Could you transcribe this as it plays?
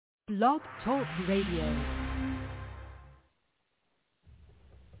Blog Talk Radio.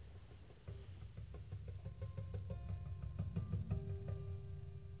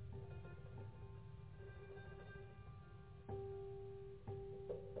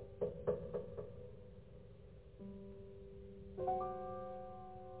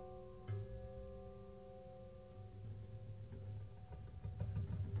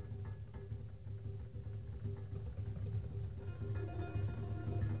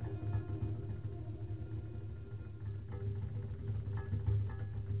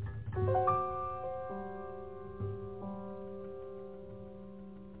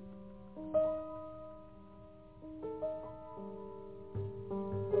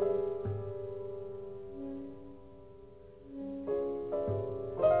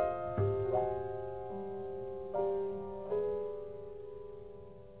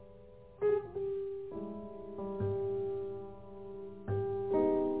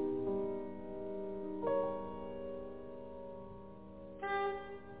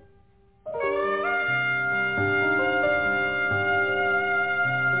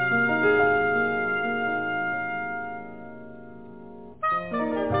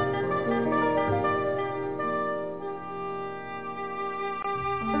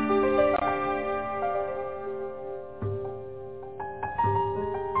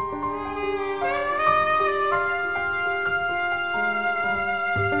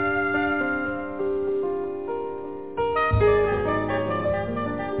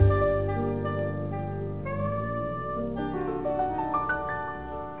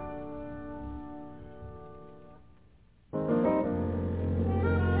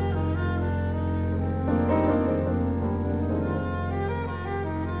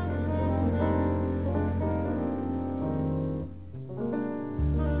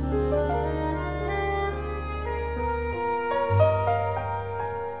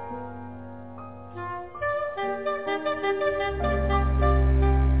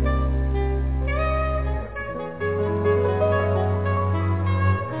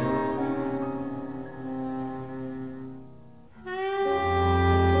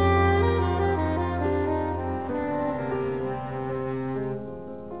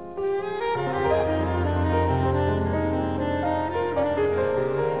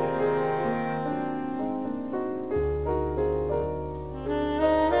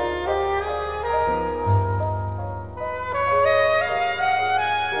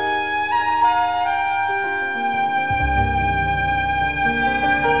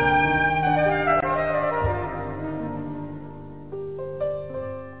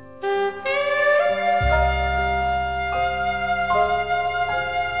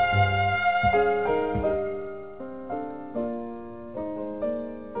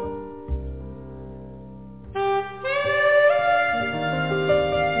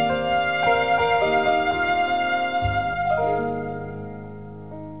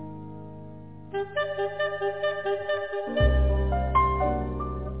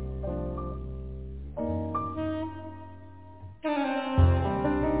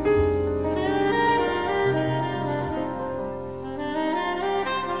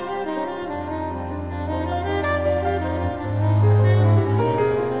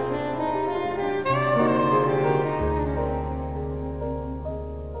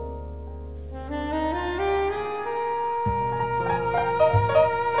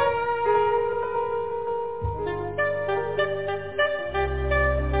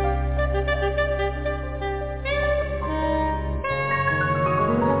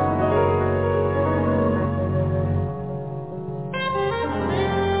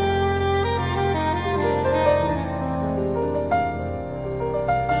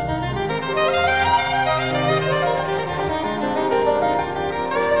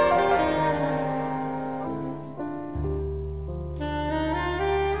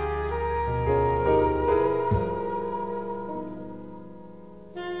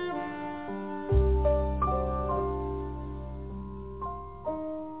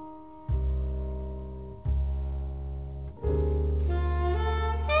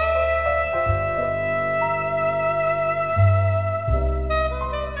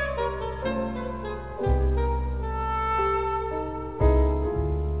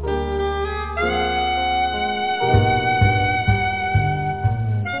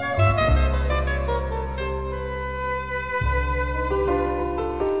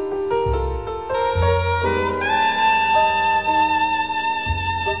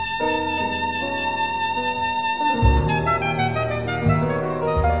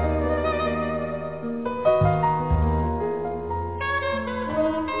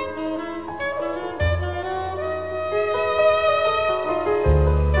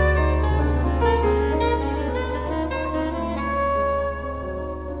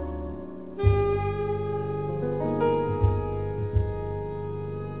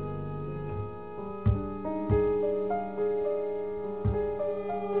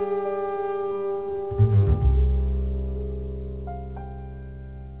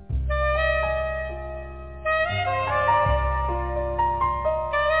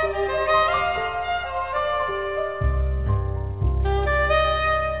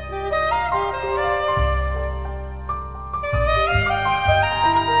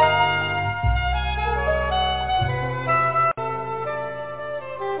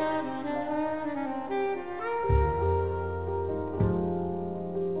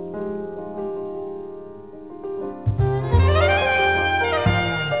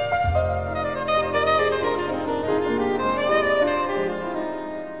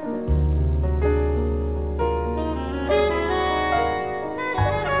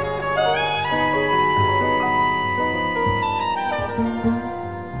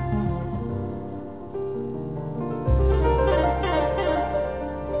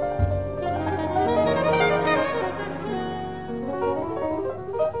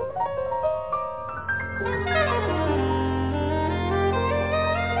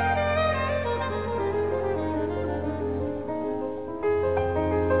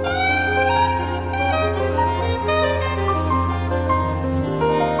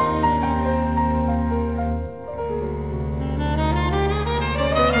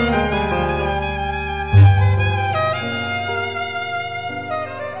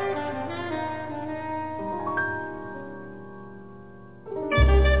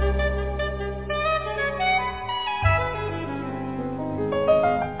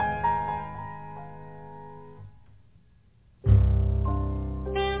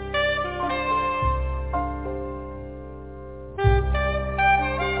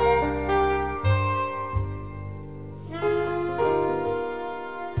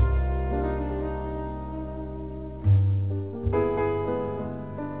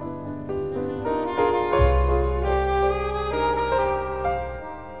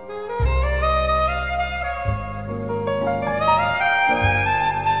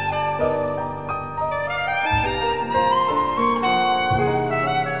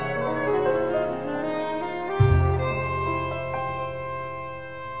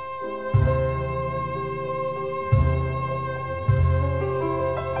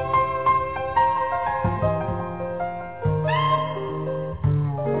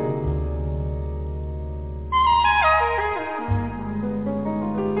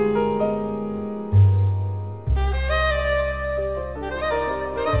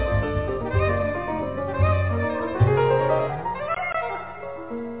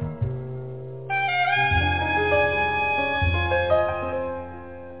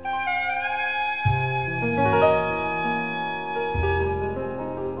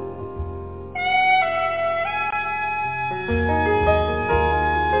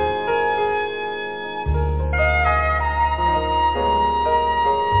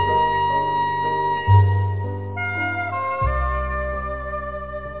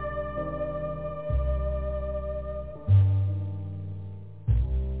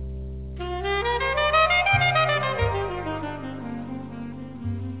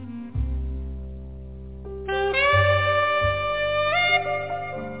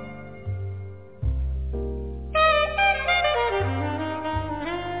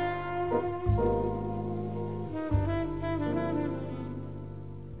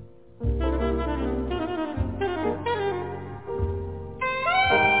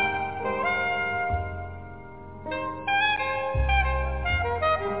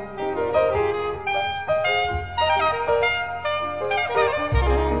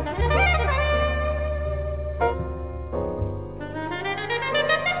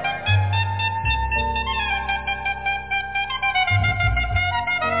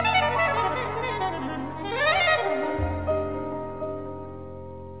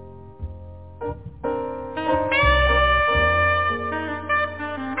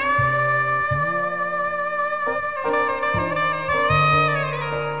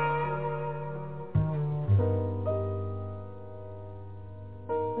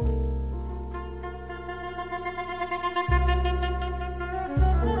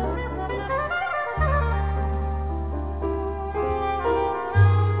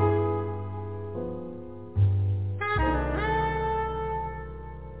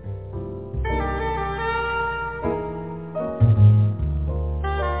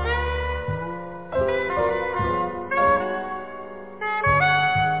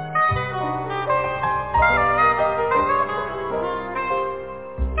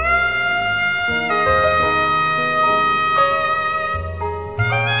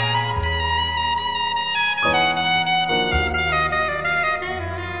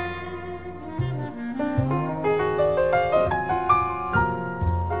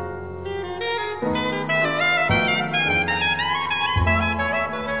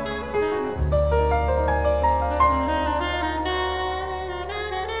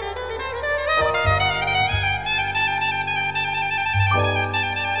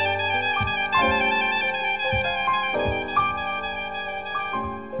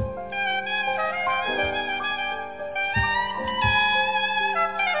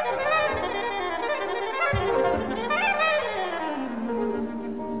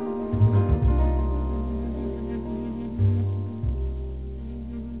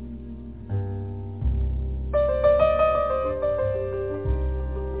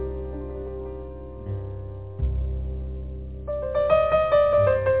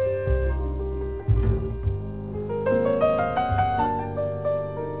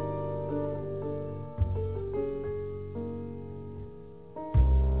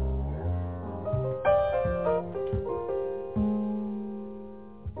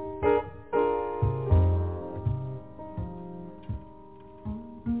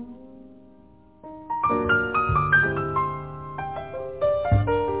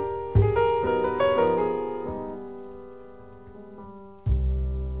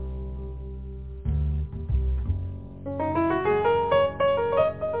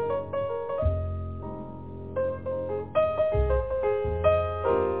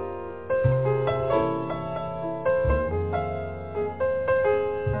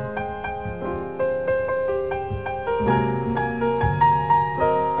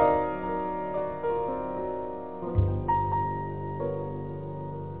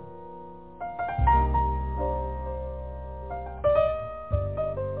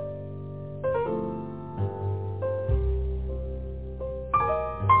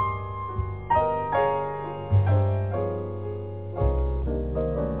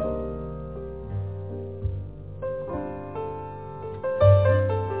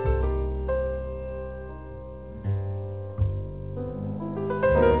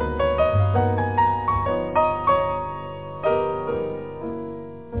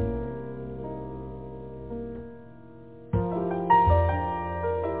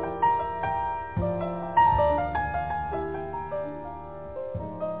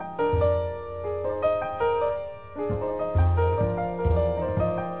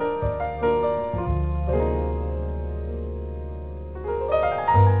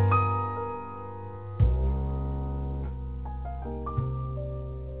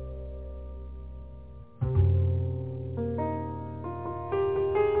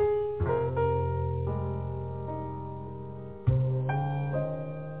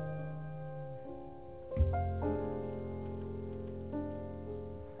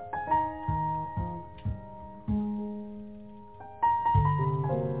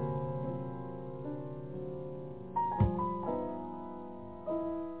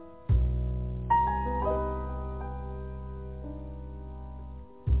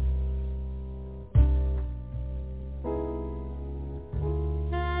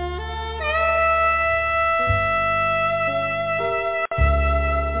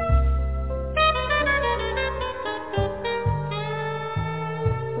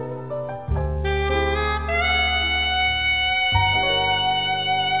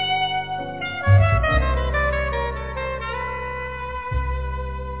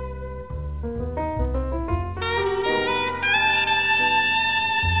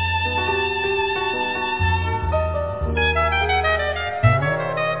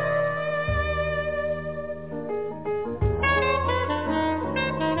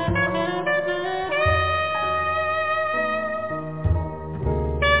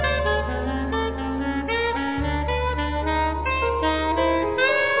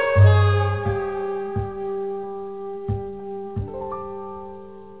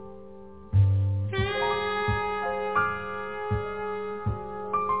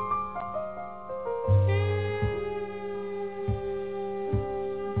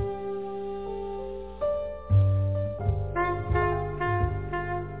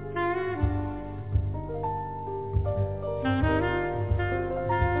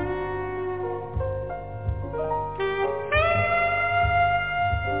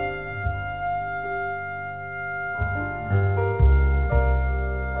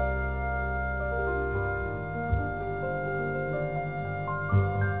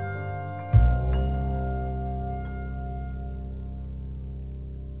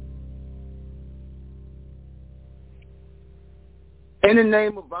 In the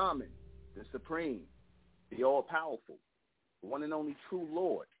name of Amen, the Supreme, the All-Powerful, the one and only true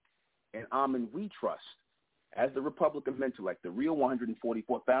Lord, and Amen we trust. As the Republic of Mentellect, the real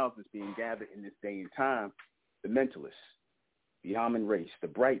 144,000 is being gathered in this day and time, the mentalists, the Amen race, the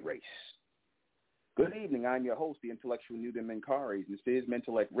bright race. Good evening. I'm your host, the intellectual NUBEN MENKARAYZZ, and this is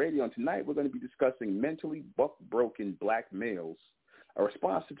MENTELECT Radio, and tonight we're going to be discussing mentally buck-broken black males, a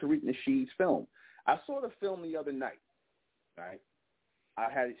response to Tariq Nasheed'S film. I saw the film the other night, right? I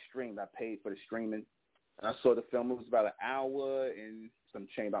had it streamed. I paid for the streaming, and I saw the film. It was about an hour and some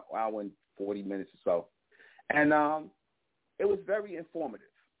change, about an hour and 40 minutes or so. And it was very informative.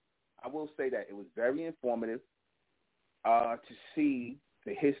 I will say that. It was very informative to see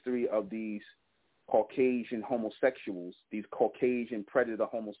the history of these Caucasian homosexuals, these Caucasian predator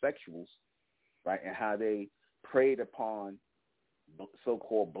homosexuals, right, and how they preyed upon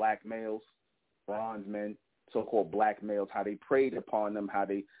so-called black males, bronze men, so-called black males, how they preyed upon them, how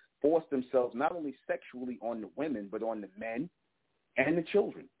they forced themselves not only sexually on the women, but on the men and the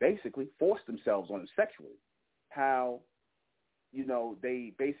children, basically forced themselves on them sexually. How, you know,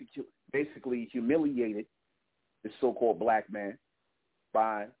 they basically humiliated the so-called black man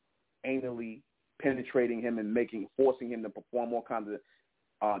by anally penetrating him and forcing him to perform all kinds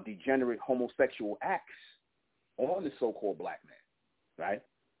of degenerate homosexual acts on the so-called black man, right?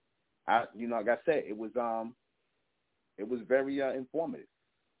 Like I said, it was very informative,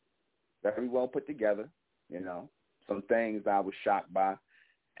 very well put together. Some things I was shocked by.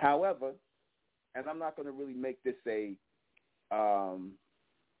 However, and I'm not going to really make this a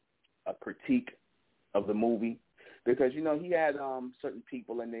critique of the movie because, he had certain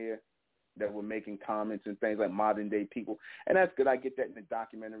people in there that were making comments and things like modern day people. And that's good. I get that in the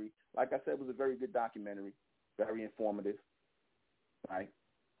documentary. Like I said, it was a very good documentary, very informative, right?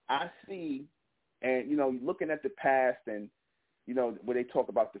 I see, and, looking at the past and, where they talk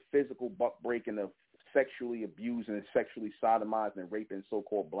about the physical buck breaking of sexually abusing and sexually sodomizing and raping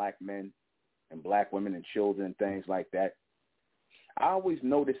so-called black men and black women and children and things like that. I always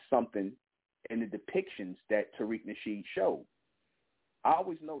noticed something in the depictions that Tariq Nasheed showed. I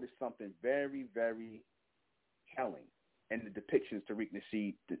always noticed something very, very telling in the depictions Tariq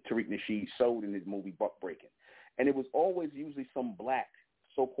Nasheed showed in his movie Buck Breaking. And it was always usually some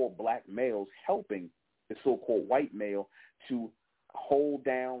so-called black males helping the so-called white male to hold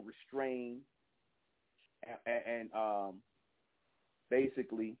down, restrain, and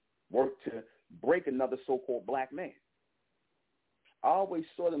basically work to break another so-called black man. I always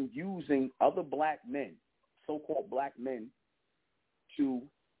saw them using other black men, so-called black men, to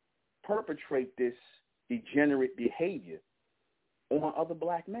perpetrate this degenerate behavior on other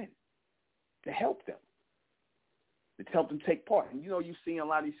black men to help them take part. And you see in a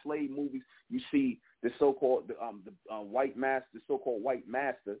lot of these slave movies, you see the so-called white master, the so-called white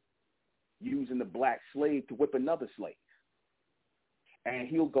master, using the black slave to whip another slave. And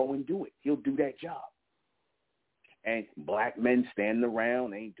he'll go and do it. He'll do that job. And black men standing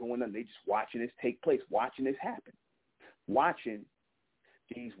around, ain't doing nothing. They just watching this take place, watching this happen, watching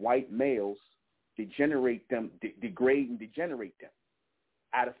these white males degenerate them, degrade and degenerate them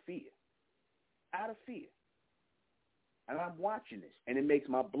out of fear. Out of fear. And I'm watching this, and it makes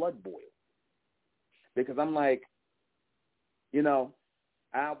my blood boil. Because I'm like,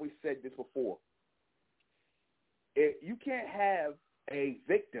 I always said this before. You can't have a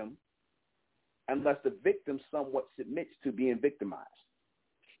victim unless the victim somewhat submits to being victimized.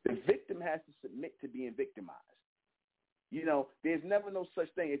 The victim has to submit to being victimized. There's never no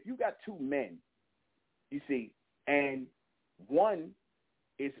such thing. If you got two men, you see, and one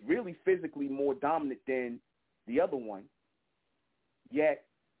is really physically more dominant than the other one, yet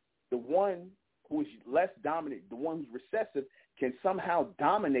the one who is less dominant, the one who's recessive, can somehow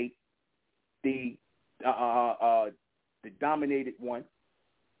dominate the dominated one.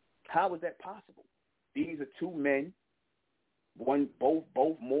 How is that possible? These are two men,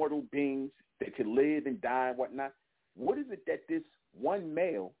 both mortal beings that can live and die and whatnot. What is it that this one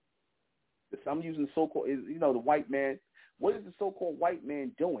male, I'm using the so-called, the white man, what is the so-called white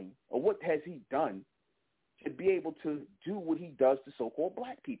man doing, or what has he done to be able to do what he does to so-called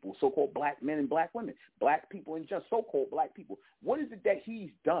black people, so-called black men and black women, black people and just so-called black people? What is it that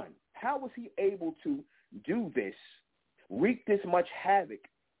he's done? How was he able to do this, wreak this much havoc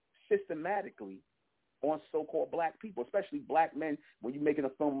systematically on so-called black people, especially black men, when you're making a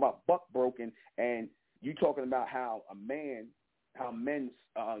film about buck broken and you talking about how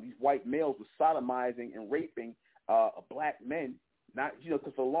these white males were sodomizing and raping black men, not,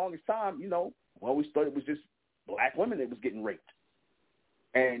 because for the longest time, we always thought it was just black women that was getting raped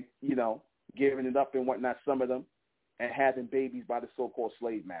and, giving it up and whatnot, some of them. and having babies by the so-called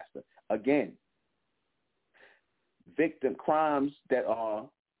slave master. Again, victim crimes that are,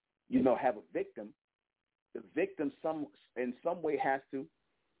 have a victim, the victim in some way has to,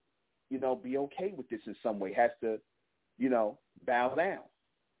 be okay with this in some way, has to, bow down.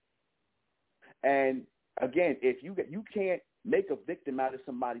 And again, if you can't make a victim out of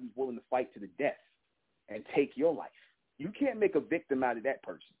somebody who's willing to fight to the death and take your life. You can't make a victim out of that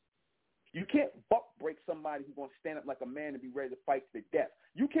person. You can't buck break somebody who's going to stand up like a man and be ready to fight to the death.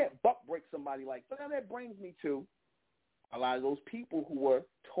 You can't buck break somebody like that. So now that brings me to a lot of those people who were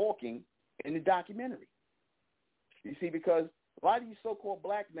talking in the documentary. You see, because a lot of these so-called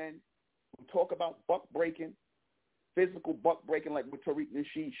black men who talk about buck breaking, physical buck breaking, like what Tariq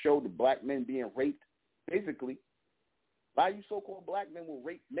Nasheed showed, the black men being raped physically. A lot of you so-called black men were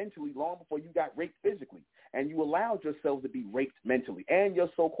raped mentally long before you got raped physically. And you allowed yourselves to be raped mentally. And your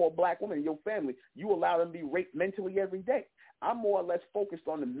so-called black woman, your family, you allow them to be raped mentally every day. I'm more or less focused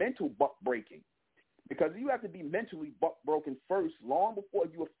on the mental buck breaking. Because you have to be mentally buck broken first, long before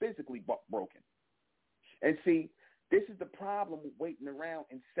you are physically buck broken. And see, this is the problem with waiting around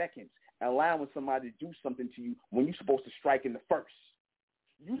in seconds and allowing somebody to do something to you when you're supposed to strike in the first.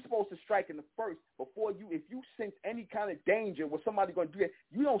 You're supposed to strike in the first before you, if you sense any kind of danger where somebody's going to do that,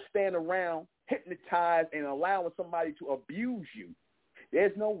 you don't stand around hypnotized and allowing somebody to abuse you.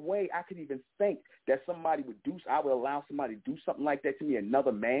 There's no way I could even think that somebody I would allow somebody to do something like that to me,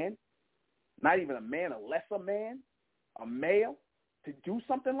 another man, not even a man, a lesser man, a male, to do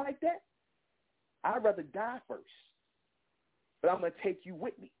something like that. I'd rather die first, but I'm going to take you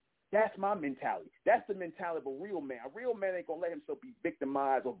with me. That's my mentality. That's the mentality of a real man. A real man ain't going to let himself be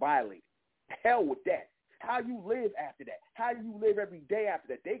victimized or violated. Hell with that. How you live after that? How you live every day after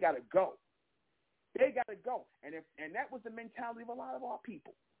that? They got to go. They got to go. And that was the mentality of a lot of our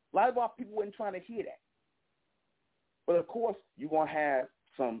people. A lot of our people weren't trying to hear that. But, of course, you're going to have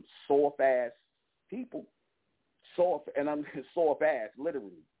some soft-ass people, and I'm soft-ass,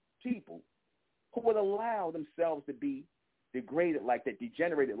 literally, people who would allow themselves to be degraded like that,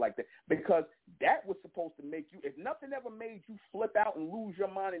 degenerated like that, because that was supposed to make you, if nothing ever made you flip out and lose your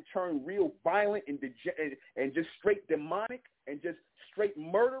mind and turn real violent and just straight demonic and just straight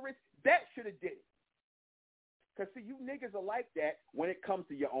murderous, that should have did it. Because, see, you niggas are like that when it comes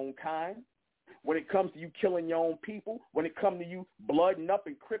to your own kind, when it comes to you killing your own people, when it comes to you blooding up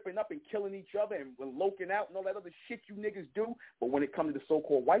and cripping up and killing each other and loking out and all that other shit you niggas do. But when it comes to the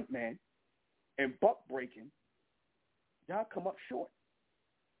so-called white man and buck breaking, y'all come up short.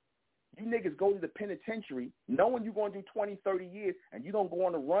 You niggas go to the penitentiary knowing you're going to do 20, 30 years, and you don't go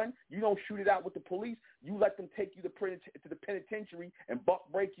on the run. You don't shoot it out with the police. You let them take you to the penitentiary and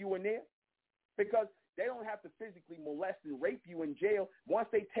buck break you in there, because they don't have to physically molest and rape you in jail. Once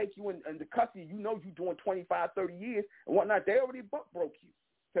they take you in the custody, you know you're doing 25, 30 years and whatnot. They already buck broke you,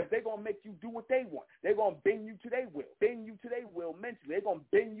 because they're going to make you do what they want. They're going to bend you to their will mentally. They're going to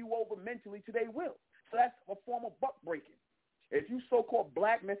bend you over mentally to their will. So that's a form of buck breaking. If you so-called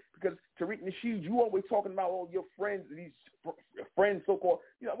black men, because Tariq Nasheed, you always talking about all your friends, these friends so-called,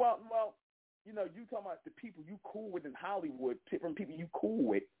 you talking about the people you cool with in Hollywood, different people you cool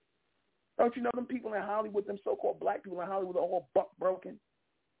with. Don't you know them people in Hollywood, them so-called black people in Hollywood are all buck broken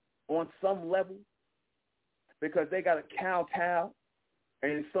on some level, because they got to kowtow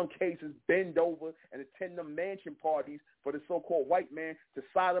and in some cases bend over and attend them mansion parties for the so-called white man to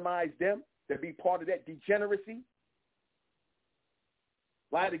sodomize them, to be part of that degeneracy.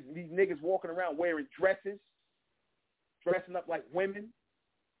 A lot of these niggas walking around wearing dresses, dressing up like women,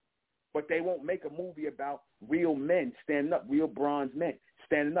 but they won't make a movie about real men standing up, real bronze men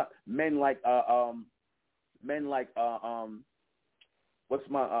standing up, men like what's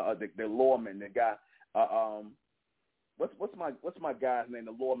my the lawman, the guy, what's my guy's name,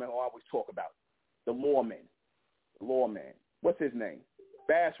 the lawman who I always talk about, the lawman, what's his name?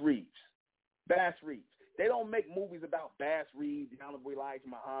 Bass Reeves. They don't make movies about Bass Reeves, the Honorable Elijah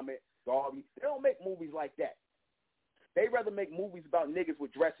Muhammad, Garvey. They don't make movies like that. They rather make movies about niggas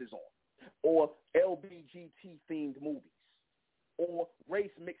with dresses on, or LBGT-themed movies, or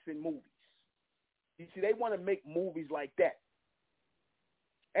race-mixing movies. You see, they want to make movies like that.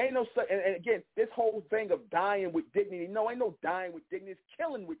 Ain't no, and again, this whole thing of dying with dignity, no, ain't no dying with dignity. It's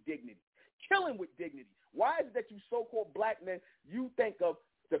killing with dignity. Killing with dignity. Why is it that you so-called black men, you think of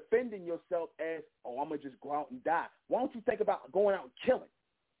defending yourself as, oh, I'm going to just go out and die? Why don't you think about going out and killing?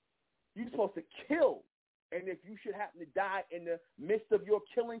 You're supposed to kill. And if you should happen to die in the midst of your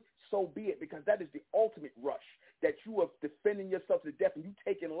killing, so be it, because that is the ultimate rush, that you are defending yourself to death and you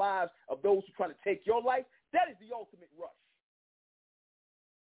taking lives of those who are trying to take your life. That is the ultimate rush.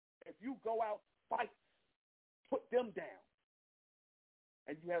 If you go out, fight, put them down.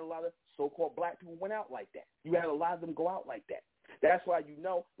 And you had a lot of so-called black people went out like that. You had a lot of them go out like that. That's why,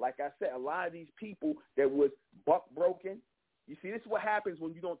 like I said, a lot of these people that was buck broken. You see, this is what happens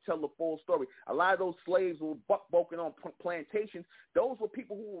when you don't tell the full story. A lot of those slaves who were buck broken on plantations, those were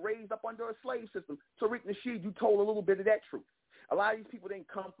people who were raised up under a slave system. Tariq Nasheed, you told a little bit of that truth. A lot of these people didn't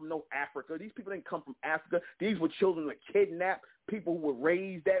come from no Africa. These people didn't come from Africa. These were children that were kidnapped, people who were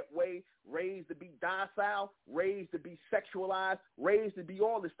raised that way, raised to be docile, raised to be sexualized, raised to be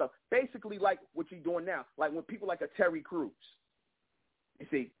all this stuff. Basically like what you're doing now, like when people like a Terry Crews, you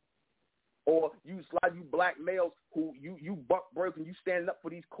see, or a lot of you black males who you buck broke and you standing up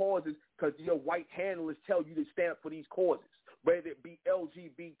for these causes because your white handlers tell you to stand up for these causes, whether it be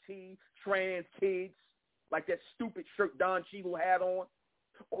LGBT, trans kids, like that stupid shirt Don Cheadle had on,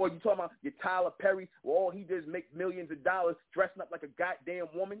 or you talking about your Tyler Perry, where all he did is make millions of dollars dressing up like a goddamn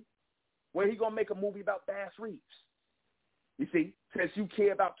woman. When he gonna make a movie about Bass Reeves? You see, since you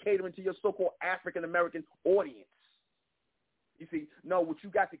care about catering to your so-called African-American audience. You see, no, what you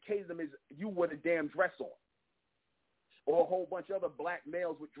got to cater them is you with a damn dress on. Or a whole bunch of other black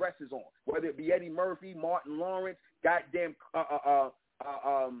males with dresses on, whether it be Eddie Murphy, Martin Lawrence, goddamn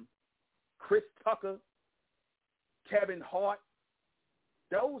Chris Tucker, Kevin Hart.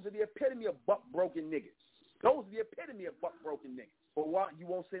 Those are the epitome of buck-broken niggas. Those are the epitome of buck-broken niggas. But why you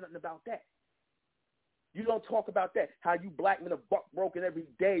won't say nothing about that? You don't talk about that, how you black men are buck-broken every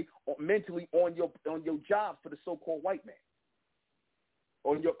day or mentally on your jobs for the so-called white man,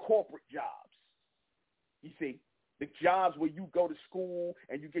 on your corporate jobs. You see, the jobs where you go to school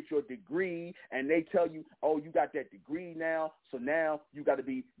and you get your degree and they tell you, oh, you got that degree now, so now you got to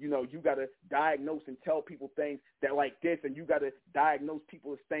be, you got to diagnose and tell people things that like this, and you got to diagnose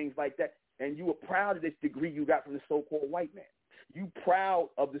people as things like that, and you are proud of this degree you got from the so-called white man. You proud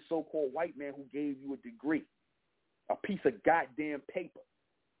of the so-called white man who gave you a degree, a piece of goddamn paper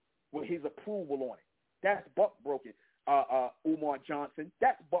with his approval on it. That's buck broken, Umar Johnson.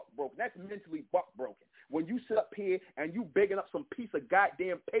 That's buck broken. That's mentally buck broken. When you sit up here and you bigging up some piece of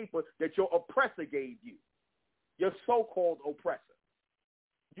goddamn paper that your oppressor gave you, your so-called oppressor.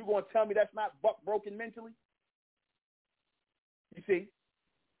 You going to tell me that's not buck broken mentally? You see?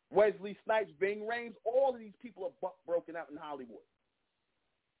 Wesley Snipes, Ving Rhames, all of these people are buck broken out in Hollywood.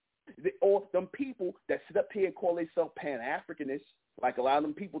 Or them people that sit up here and call themselves Pan-Africanists, like a lot of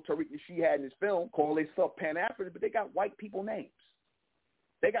them people Tariq Nasheed had in his film, call themselves Pan-Africanists, but they got white people names.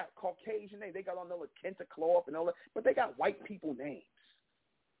 They got Caucasian names. They got on the Kenta Cloth and all that, but they got white people names.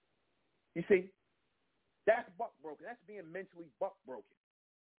 You see? That's buck broken. That's being mentally buck broken.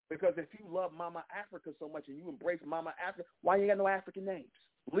 Because if you love Mama Africa so much and you embrace Mama Africa, why you got no African names?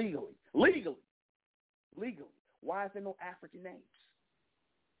 Legally. Why is there no African names?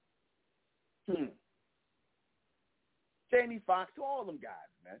 Jamie Foxx, all them guys,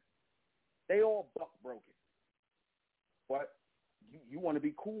 man. They all buck broken. But you want to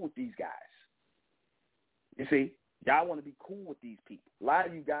be cool with these guys. You see? Y'all want to be cool with these people. A lot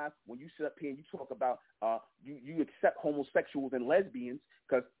of you guys, when you sit up here and you talk about you accept homosexuals and lesbians,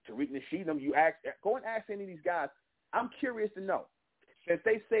 because Tariq Nasheed, go and ask any of these guys. I'm curious to know. Since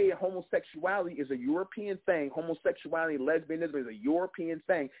they say homosexuality is a European thing, homosexuality, lesbianism is a European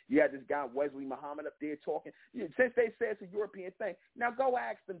thing, you had this guy Wesley Muhammad up there talking. Since they say it's a European thing, now go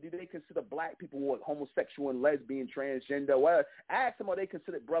ask them, do they consider black people who are homosexual and lesbian, transgender, whatever? Ask them, are they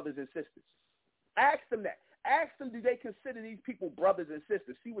considered brothers and sisters? Ask them that. Ask them, do they consider these people brothers and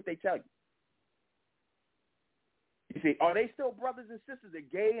sisters? See what they tell you. You see, are they still brothers and sisters? They're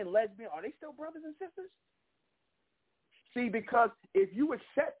gay and lesbian. Are they still brothers and sisters? See, because if you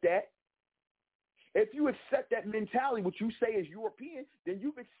accept that mentality, what you say is European, then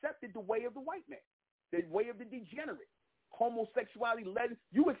you've accepted the way of the white man, the way of the degenerate. Homosexuality, lesbian,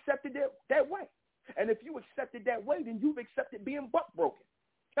 you accepted that way. And if you accepted that way, then you've accepted being buck broken.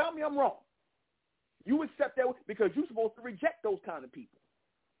 Tell me I'm wrong. You accept that way because you're supposed to reject those kind of people.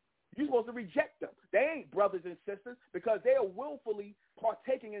 You're supposed to reject them. They ain't brothers and sisters because they are willfully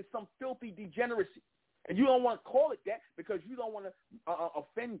partaking in some filthy degeneracy. And you don't want to call it that because you don't want to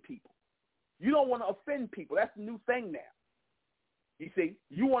offend people. You don't want to offend people. That's the new thing now. You see,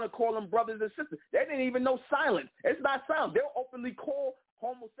 you want to call them brothers and sisters. They didn't even know silence. It's not silent. They'll openly call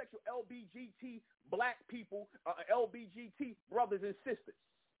homosexual, LBGT, black people, LBGT brothers and sisters.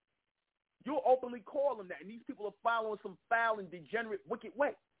 You'll openly call them that. And these people are following some foul and degenerate, wicked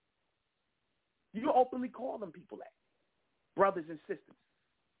way. You openly call them people that. Brothers and sisters.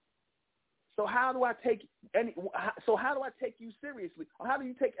 So how do I take you seriously? Or how do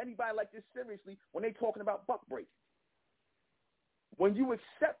you take anybody like this seriously when they're talking about buck breaking? when you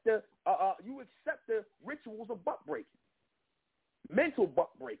accept the rituals of buck breaking, mental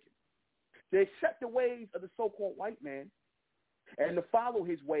buck breaking, to accept the ways of the so-called white man and to follow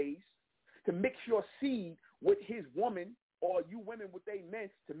his ways, to mix your seed with his woman or you women with they men,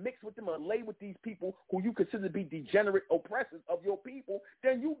 to mix with them or lay with these people who you consider to be degenerate oppressors of your people,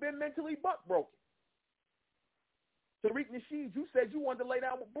 then you've been mentally buck broken. Tariq Nasheed, you said you wanted to lay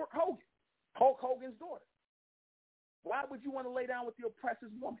down with Brooke Hogan, Hulk Hogan's daughter. Why would you want to lay down with the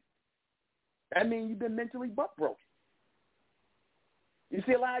oppressor's woman? That means you've been mentally buck broken. You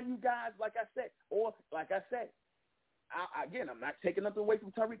see, a lot of you guys, like I said, I'm not taking nothing away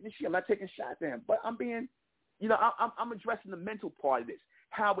from Tariq Nasheed. I'm not taking shots at him, but I'm being, I'm addressing the mental part of this,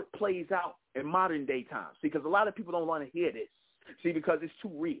 how it plays out in modern day times. See, because a lot of people don't want to hear this. See, because it's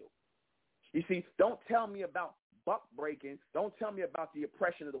too real. You see, don't tell me about buck breaking. Don't tell me about the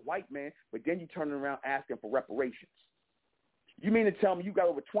oppression of the white man, but then you turn around asking for reparations. You mean to tell me you got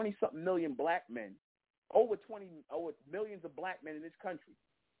over 20-something million black men, over millions of black men in this country,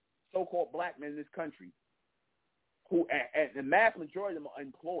 so-called black men in this country, who, and the mass majority of them are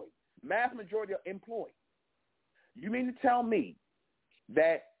employed. Mass majority are employed. You mean to tell me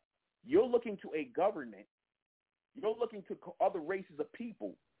that you're looking to a government, you're looking to other races of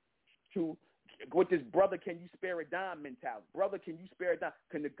people to, with this brother, can you spare a dime mentality? Brother, can you spare a dime?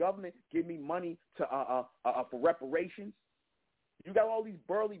 Can the government give me money to for reparations? You got all these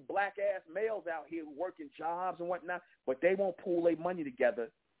burly black-ass males out here working jobs and whatnot, but they won't pool their money together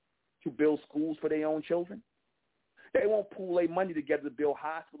to build schools for their own children. They won't pool their money together to build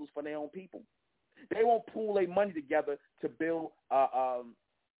hospitals for their own people. They won't pool their money together to build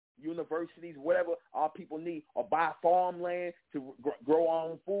universities, whatever our people need, or buy farmland to grow our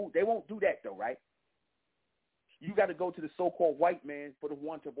own food. They won't do that, though, right? You got to go to the so-called white man for the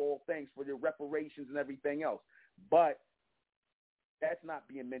want of all things, for the reparations and everything else. But that's not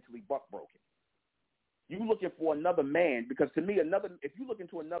being mentally buck broken. You looking for another man, because to me, if you looking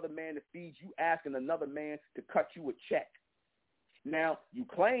to another man to feed you, asking another man to cut you a check. Now, you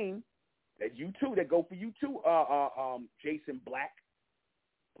claim that you too, that go for you too, Jason Black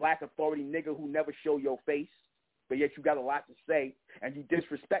authority nigga who never show your face, but yet you got a lot to say, and you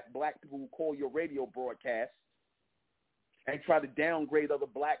disrespect black people who call your radio broadcast and try to downgrade other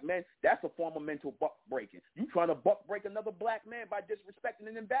black men. That's a form of mental buck breaking. You trying to buck break another black man by disrespecting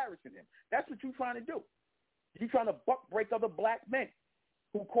and embarrassing him. That's what you trying to do. You trying to buck break other black men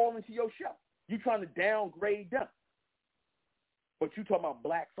who call into your show. You trying to downgrade them. But you talking about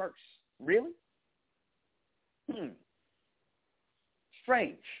black first. Really?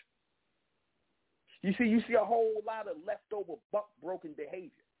 Strange. You see a whole lot of leftover buck broken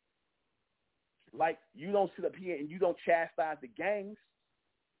behavior. Like, you don't sit up here and you don't chastise the gangs.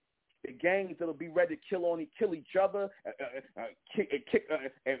 The gangs that'll be ready to kill each other,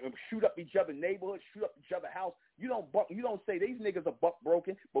 and shoot up each other's neighborhoods, shoot up each other's house. You don't say these niggas are buck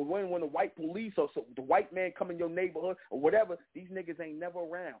broken, but when the white police or the white man come in your neighborhood or whatever, these niggas ain't never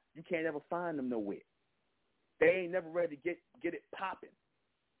around. You can't ever find them nowhere. They ain't never ready to get it popping.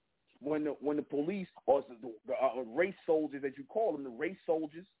 When the police or the race soldiers, as you call them, the race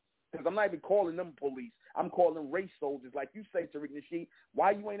soldiers, because I'm not even calling them police. I'm calling them race soldiers. Like you say, Tariq Nasheed,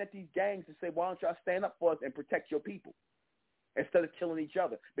 why you ain't at these gangs to say, why don't y'all stand up for us and protect your people instead of killing each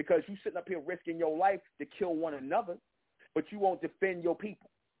other? Because you sitting up here risking your life to kill one another, but you won't defend your people.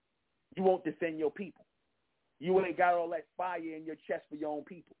 You won't defend your people. You ain't got all that fire in your chest for your own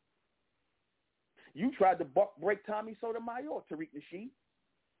people. You tried to break Tommy Sotomayor, Tariq Nasheed.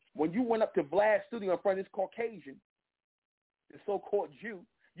 When you went up to Vlad's studio in front of this Caucasian, the so-called Jew,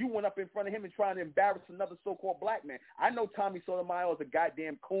 you went up in front of him and tried to embarrass another so-called black man. I know Tommy Sotomayor is a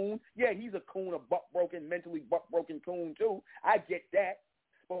goddamn coon. Yeah, he's a coon, mentally buck-broken coon too. I get that.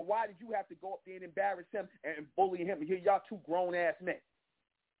 But why did you have to go up there and embarrass him and bully him? And here y'all two grown-ass men.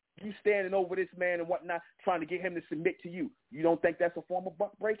 You standing over this man and whatnot, trying to get him to submit to you. You don't think that's a form of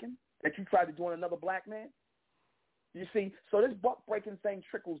buck-breaking that you tried to do on another black man? You see, so this buck-breaking thing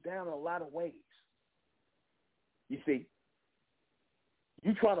trickles down in a lot of ways. You see,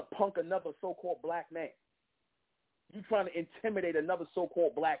 you trying to punk another so-called black man. You trying to intimidate another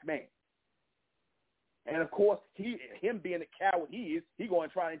so-called black man. And, of course, him being the coward he is, he going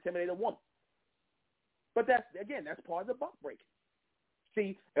to try to intimidate a woman. But that's part of the buck breaking.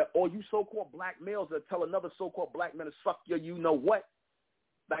 See, or you so-called black males that tell another so-called black man to suck your you-know-what,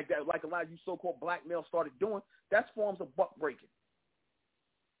 like that, like a lot of you so-called black males started doing, that's forms of buck breaking.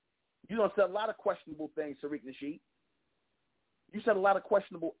 You know, said a lot of questionable things, Tariq Nasheed. You said a lot of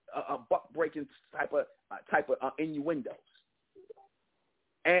questionable buck-breaking type of innuendos.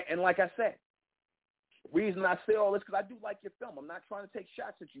 And like I said, Reason I say all this because I do like your film. I'm not trying to take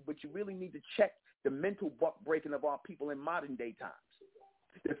shots at you, but you really need to check the mental buck breaking of our people in modern day times.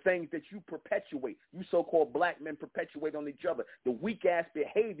 The things that you perpetuate, you so-called black men perpetuate on each other. The weak-ass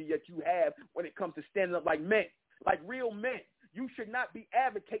behavior that you have when it comes to standing up like men, like real men. You should not be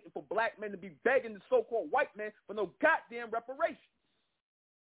advocating for black men to be begging the so-called white men for no goddamn reparations.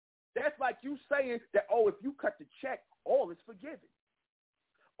 That's like you saying that, oh, if you cut the check, all is forgiven.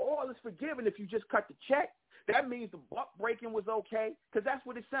 All is forgiven if you just cut the check. That means the buck breaking was okay, because that's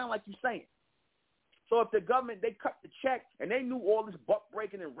what it sounds like you're saying. So if the government, they cut the check and they knew all this buck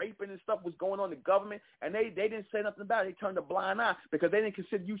breaking and raping and stuff was going on in the government and they didn't say nothing about it, they turned a blind eye because they didn't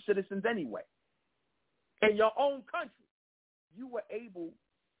consider you citizens anyway. In your own country, you were able,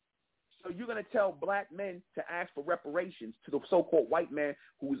 so you're going to tell black men to ask for reparations to the so-called white man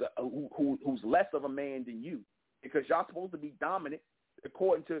who's less of a man than you, because y'all supposed to be dominant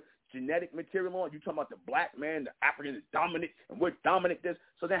according to genetic material on. You talking about the black man, the African is dominant, and we're dominant this.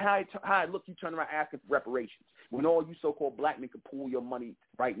 So then how I look, you turn around asking for reparations when all you so-called black men can pool your money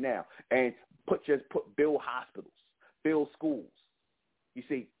right now and build hospitals, build schools. You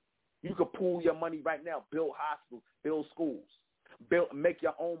see, you could pool your money right now, build hospitals, build schools, make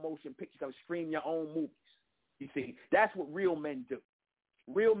your own motion pictures, stream your own movies. You see, that's what real men do.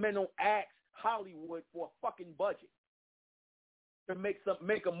 Real men don't ask Hollywood for a fucking budget to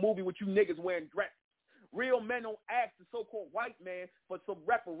make a movie with you niggas wearing dresses. Real men don't ask the so-called white man for some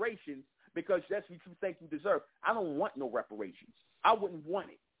reparations because that's what you think you deserve. I don't want no reparations. I wouldn't want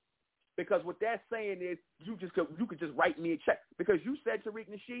it. Because what that's saying is you could just write me a check. Because you said Tariq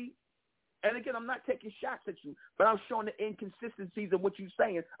Nasheed, and again, I'm not taking shots at you, but I'm showing the inconsistencies of what you're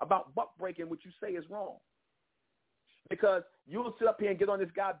saying about buck breaking, what you say is wrong. Because you'll sit up here and get on this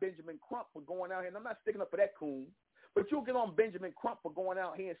guy Benjamin Crump for going out here, and I'm not sticking up for that coon, but you'll get on Benjamin Crump for going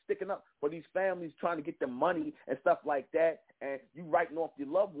out here and sticking up for these families trying to get the money and stuff like that, and you writing off your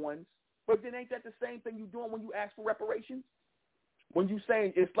loved ones. But then ain't that the same thing you doing when you ask for reparations? When you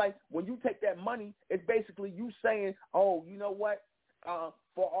saying, it's like when you take that money, it's basically you saying, oh, you know what,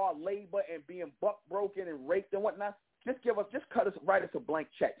 for our labor and being buck broken and raped and whatnot, write us a blank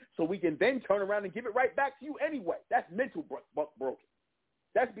check so we can then turn around and give it right back to you anyway. That's mental buck broken.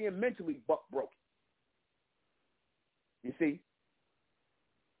 That's being mentally buck broken. You see?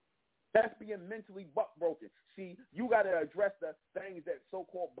 That's being mentally buck broken. See, you got to address the things that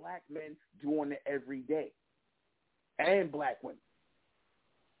so-called black men do on the everyday, and black women,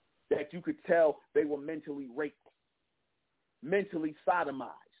 that you could tell they were mentally raped, mentally sodomized.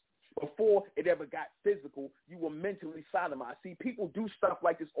 Before it ever got physical, you were mentally sodomized. See, people do stuff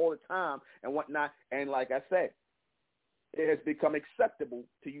like this all the time and whatnot, and like I said, it has become acceptable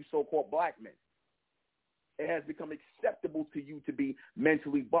to you so-called black men. It has become acceptable to you to be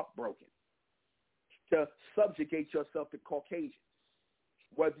mentally buck broken, to subjugate yourself to Caucasians,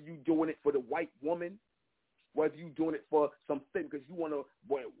 whether you're doing it for the white woman, whether you're doing it for something because you want to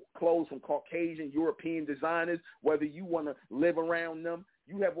wear clothes from Caucasian, European designers, whether you want to live around them,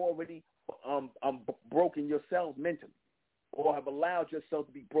 you have already broken yourselves mentally or have allowed yourself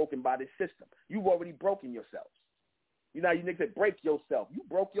to be broken by this system. You've already broken yourselves. You know, you niggas say break yourself. You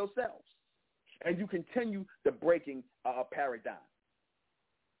broke yourselves. And you continue the breaking paradigm.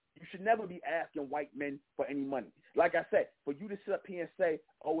 You should never be asking white men for any money. Like I said, for you to sit up here and say,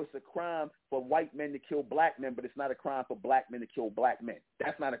 oh, it's a crime for white men to kill black men, but it's not a crime for black men to kill black men.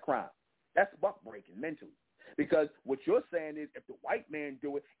 That's not a crime. That's buck breaking mentally. Because what you're saying is if the white man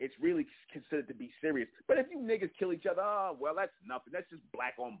do it, it's really considered to be serious. But if you niggas kill each other, oh, well, that's nothing. That's just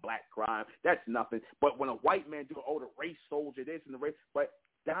black on black crime. That's nothing. But when a white man do it, oh, the race soldier, this and the race, but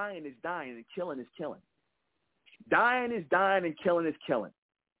dying is dying and killing is killing. Dying is dying and killing is killing.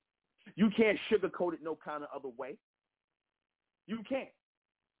 You can't sugarcoat it no kind of other way. You can't.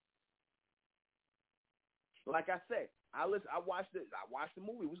 Like I said, I watched the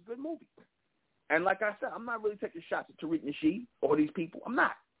movie. It was a good movie. And like I said, I'm not really taking shots at Tariq Nasheed or these people. I'm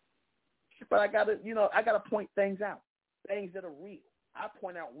not. But I gotta point things out, things that are real. I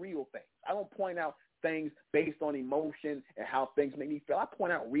point out real things. I don't point out things based on emotion and how things make me feel. I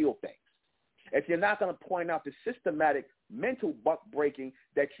point out real things. If you're not going to point out the systematic mental buck breaking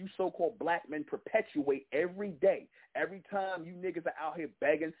that you so-called black men perpetuate every day, every time you niggas are out here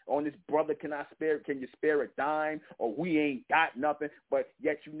begging on this brother, can you spare a dime, or we ain't got nothing, but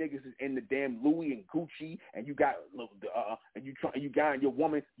yet you niggas is in the damn Louis and Gucci, and you got you got your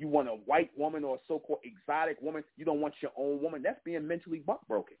woman, you want a white woman or a so-called exotic woman, you don't want your own woman. That's being mentally buck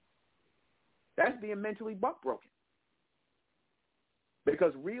broken. That's being mentally buck broken.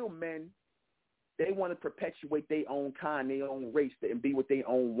 Because real men, they want to perpetuate their own kind, their own race, and be with their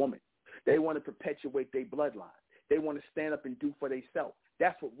own woman. They want to perpetuate their bloodline. They want to stand up and do for themselves.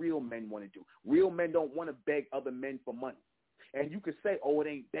 That's what real men want to do. Real men don't want to beg other men for money. And you could say, oh, it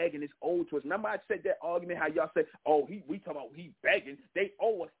ain't begging, it's owed to us. Remember I said that argument, how y'all said, oh, we talking about he begging, they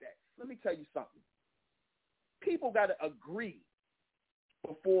owe us that. Let me tell you something. People got to agree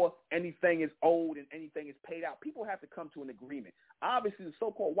before anything is owed and anything is paid out. People have to come to an agreement. Obviously, the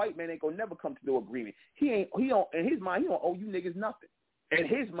so-called white man ain't going to never come to no agreement. He don't, in his mind, he don't owe you niggas nothing. In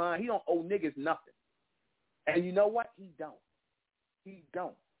his mind, he don't owe niggas nothing. And you know what? He don't. He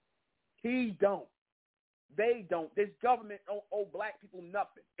don't. He don't. They don't. This government don't owe black people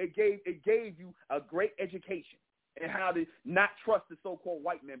nothing. It gave you a great education in how to not trust the so-called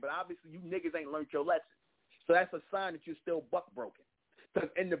white man. But obviously, you niggas ain't learned your lesson. So that's a sign that you're still buck broken. Because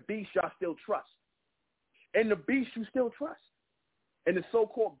in the beast, y'all still trust. In the beast, you still trust. In the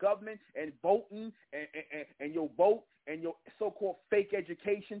so-called government and voting and your vote and your so-called fake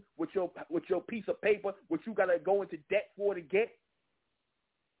education with your piece of paper, which you got to go into debt for to get,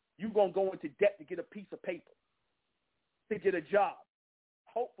 you're going to go into debt to get a piece of paper, to get a job.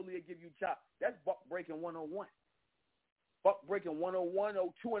 Hopefully they give you a job. That's buck breaking 101. Buck breaking 101,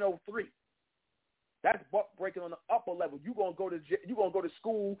 02, and 03. That's buck breaking on the upper level. You're gonna go to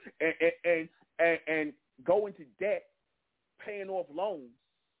school and go into debt, paying off loans,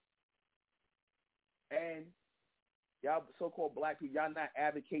 and y'all so-called black people, y'all not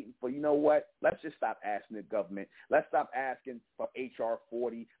advocating for, you know what? Let's just stop asking the government. Let's stop asking for HR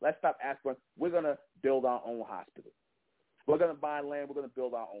 40. Let's stop asking. We're gonna build our own hospital. We're gonna buy land. We're gonna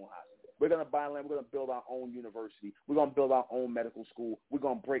build our own hospital. We're going to buy land. We're going to build our own university. We're going to build our own medical school. We're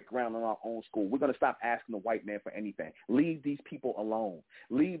going to break ground on our own school. We're going to stop asking the white man for anything. Leave these people alone.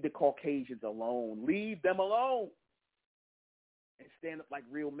 Leave the Caucasians alone. Leave them alone. And stand up like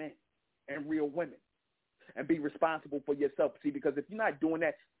real men and real women. And be responsible for yourself. See, because if you're not doing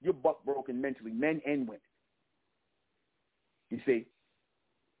that, you're buck broken mentally, men and women. You see?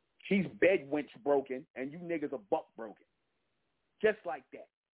 She's bed wench broken, and you niggas are buck broken. Just like that.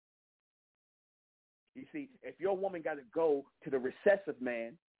 You see, if your woman got to go to the recessive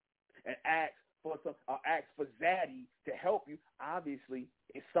man and ask for Zaddy to help you, obviously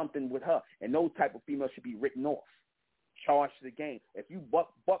it's something with her. And those type of females should be written off, charged to the game. If you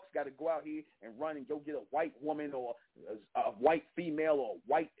bucks got to go out here and run and go get a white woman or a white female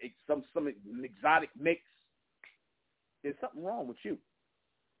or some exotic mix, there's something wrong with you.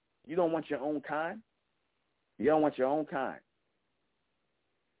 You don't want your own kind. You don't want your own kind.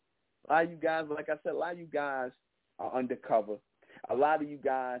 A lot of you guys, like I said, a lot of you guys are undercover. A lot of you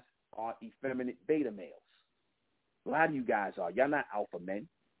guys are effeminate beta males. A lot of you guys are. Y'all not alpha men.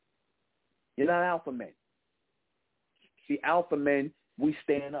 You're not alpha men. See, alpha men, we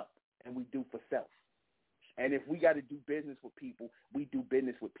stand up and we do for self. And if we got to do business with people, we do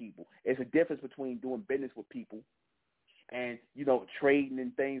business with people. It's a difference between doing business with people and, trading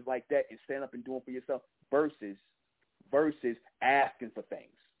and things like that and stand up and doing for yourself versus asking for things.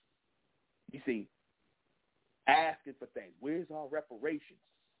 You see, asking for things. Where's our reparations?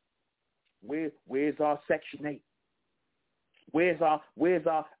 Where's our Section 8? Where's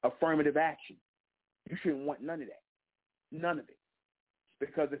our affirmative action? You shouldn't want none of that. None of it.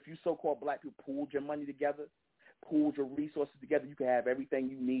 Because if you so-called black people pooled your money together, pooled your resources together, you can have everything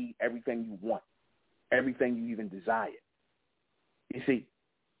you need, everything you want, everything you even desire. You see,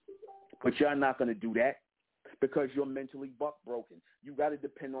 but you're not going to do that. Because you're mentally buck broken. You got to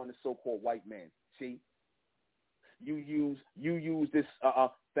depend on the so-called white man. See, you use this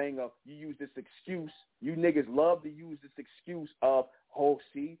thing of, you use this excuse. You niggas love to use this excuse of, oh,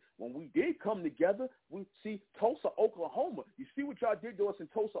 see, when we did come together, we see Tulsa, Oklahoma. You see what y'all did to us in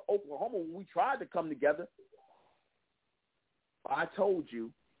Tulsa, Oklahoma when we tried to come together. I told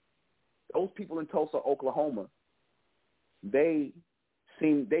you, those people in Tulsa, Oklahoma, they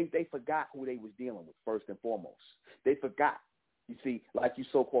forgot who they was dealing with first and foremost. They forgot. You see, like you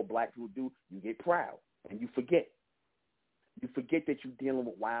so-called black people do, you get proud and you forget. You forget that you're dealing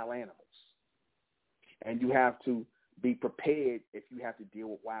with wild animals. And you have to be prepared if you have to deal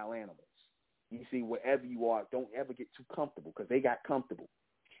with wild animals. You see, wherever you are, don't ever get too comfortable because they got comfortable.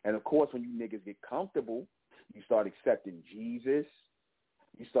 And, of course, when you niggas get comfortable, you start accepting Jesus.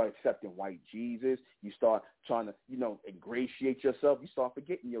 You start accepting white Jesus. You start trying to, ingratiate yourself. You start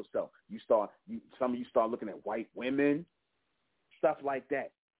forgetting yourself. Some of you start looking at white women, stuff like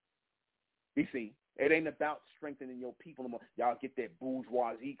that. You see, it ain't about strengthening your people anymore. Y'all get that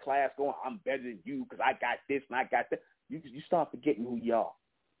bourgeoisie class going. I'm better than you because I got this and I got that. You start forgetting who you are.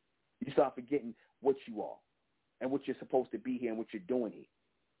 You start forgetting what you are and what you're supposed to be here and what you're doing here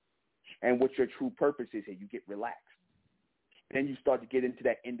and what your true purpose is here. You get relaxed. Then you start to get into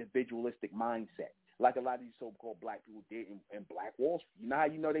that individualistic mindset, like a lot of these so-called black people did in Black Wall Street. You know how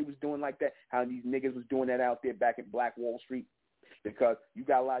you know they was doing like that? How these niggas was doing that out there back in Black Wall Street? Because you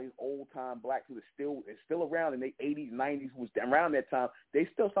got a lot of these old-time blacks who are still around in the 80s, 90s, who was around that time. They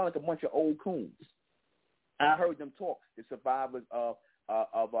still sound like a bunch of old coons. I heard them talk, the survivors of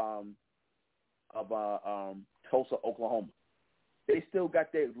Tulsa, Oklahoma. They still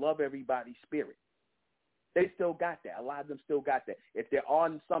got that love everybody spirit. They still got that. A lot of them still got that. If there are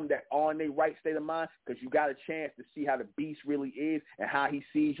some that are in their right state of mind, because you got a chance to see how the beast really is and how he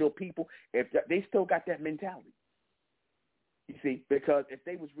sees your people, they still got that mentality. You see, because if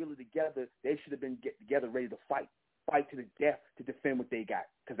they was really together, they should have been together ready to fight to the death to defend what they got.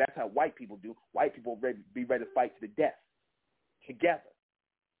 Because that's how white people do. White people be ready to fight to the death together.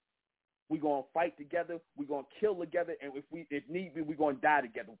 We're going to fight together. We're going to kill together. And if need be, we're going to die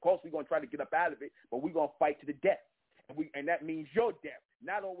together. Of course, we're going to try to get up out of it, but we're going to fight to the death. And that means your death,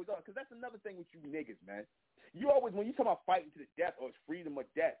 not always ours. Because that's another thing with you niggas, man. You always, when you talk about fighting to the death or it's freedom or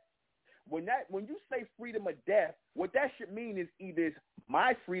death, when you say freedom or death, what that should mean is either it's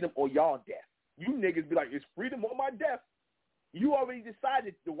my freedom or y'all death. You niggas be like, it's freedom or my death. You already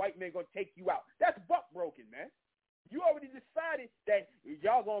decided the white man going to take you out. That's buck broken, man. You already decided that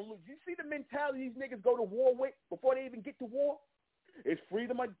y'all going to lose. You see the mentality these niggas go to war with before they even get to war? It's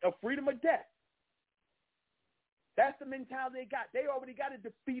freedom or death. That's the mentality they got. They already got a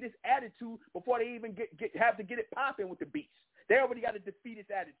defeatist attitude before they even have to get it popping with the beast. They already got a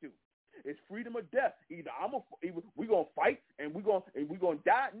defeatist attitude. It's freedom or death. Either we're gonna fight and we're gonna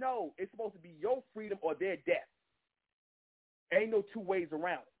die. No, it's supposed to be your freedom or their death. Ain't no two ways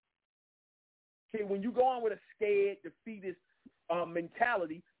around it. Okay, when you go on with a scared, defeatist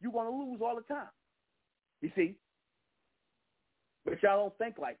mentality, you're gonna lose all the time. You see, but y'all don't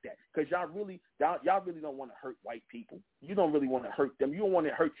think like that because y'all really don't want to hurt white people. You don't really want to hurt them. You don't want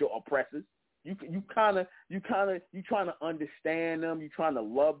to hurt your oppressors. You trying to understand them. You trying to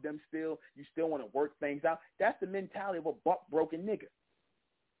love them still. You still want to work things out. That's the mentality of a buck broken nigga,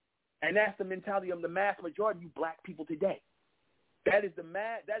 and that's the mentality of the mass majority of you black people today. That is the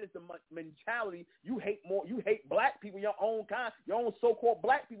mentality. You hate black people, your own kind, your own so-called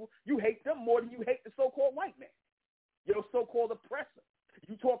black people. You hate them more than you hate the so-called white man, your so-called oppressor.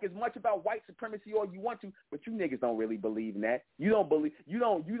 You talk as much about white supremacy all you want to, but you niggas don't really believe in that. You don't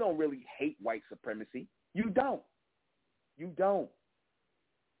really hate white supremacy. You don't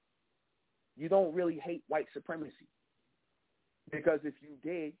really hate white supremacy. Because if you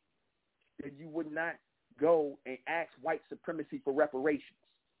did, then you would not go and ask white supremacy for reparations.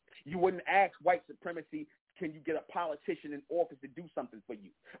 You wouldn't ask white supremacy, can you get a politician in office to do something for you?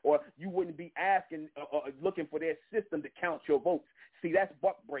 Or you wouldn't be asking, looking for their system to count your votes. See, that's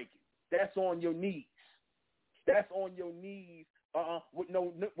buck breaking. That's on your knees. That's on your knees with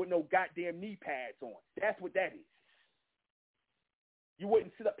no goddamn knee pads on. That's what that is. You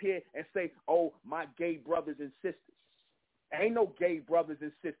wouldn't sit up here and say, oh, my gay brothers and sisters. Ain't no gay brothers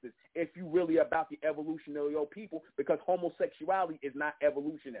and sisters if you really about the evolution of your people, because homosexuality is not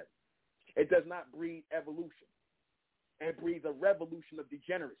evolutionary. It does not breed evolution. It breeds a revolution of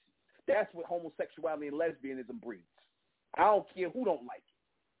degeneracy. That's what homosexuality and lesbianism breeds. I don't care who don't like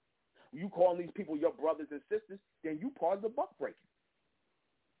it. You calling these people your brothers and sisters, then you part of the buck breaking.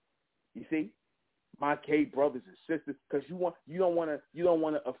 You see, my gay brothers and sisters, because you don't want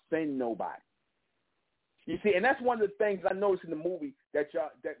to offend nobody. You see, and that's one of the things I noticed in the movie that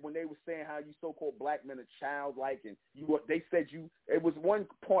when they were saying how you so-called black men are childlike, and they said it was one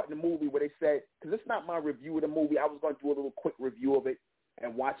part in the movie where they said, because it's not my review of the movie, I was going to do a little quick review of it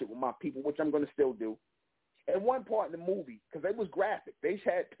and watch it with my people, which I'm going to still do. And one part in the movie, because it was graphic, they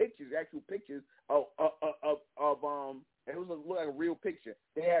had pictures, actual pictures of it was look like a real picture.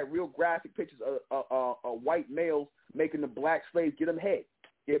 They had real graphic pictures of white males making the black slaves get them head,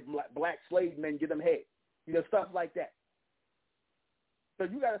 black slave men get them head. You know, stuff like that. So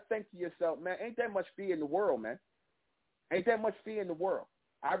you got to think to yourself, man, ain't that much fear in the world, man. Ain't that much fear in the world.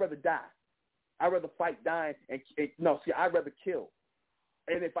 I'd rather die. I'd rather fight dying. I'd rather kill.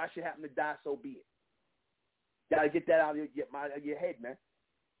 And if I should happen to die, so be it. Got to get that out of your head, man.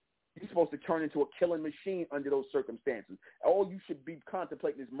 You're supposed to turn into a killing machine under those circumstances. All you should be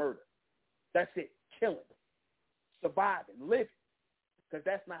contemplating is murder. That's it. Killing. Surviving. Living. Because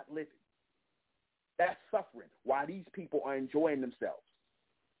that's not living. That's suffering. While these people are enjoying themselves.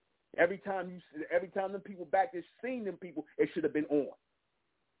 Every time the people back there seen them people, it should have been on.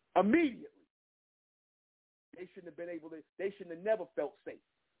 Immediately. They shouldn't have never felt safe.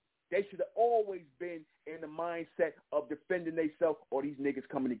 They should have always been in the mindset of defending themselves, or these niggas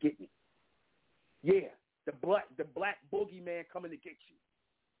coming to get me. Yeah, the black boogeyman coming to get you.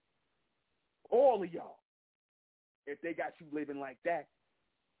 All of y'all. If they got you living like that,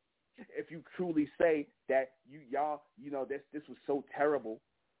 if you truly say that y'all, this was so terrible,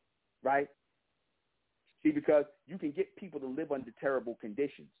 right? See, because you can get people to live under terrible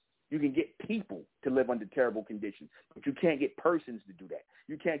conditions. You can get people to live under terrible conditions, but you can't get persons to do that.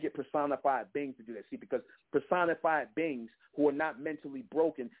 You can't get personified beings to do that. See, because personified beings who are not mentally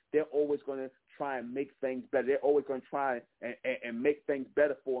broken, they're always going to try and make things better. They're always going to try and make things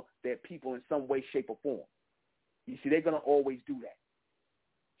better for their people in some way, shape, or form. You see, they're going to always do that.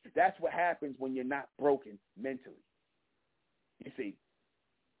 That's what happens when you're not broken mentally. You see.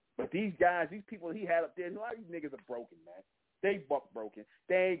 But these guys, these people he had up there, a lot of these niggas are broken, man. They buck broken.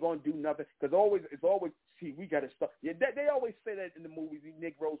 They ain't going to do nothing. Because it's always, see, we got to start. Yeah, they always say that in the movies, these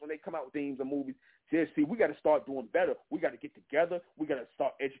Negroes, when they come out with themes of movies. Say, see, we got to start doing better. We got to get together. We got to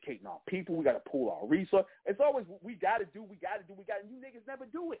start educating our people. We got to pool our resources. It's always, we got to do. And you niggas never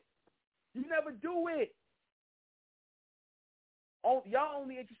do it. You never do it. Y'all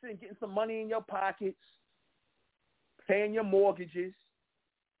only interested in getting some money in your pockets, paying your mortgages,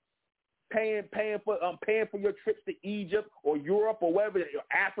 paying for your trips to Egypt or Europe or wherever, or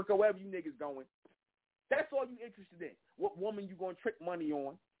Africa, wherever you niggas going. That's all you interested in. What woman you gonna trick money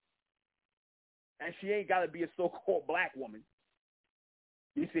on? And she ain't gotta be a so-called black woman.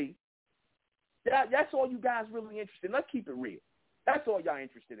 You see? That's all you guys really interested in. Let's keep it real. That's all y'all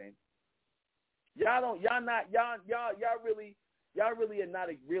interested in. Y'all really are not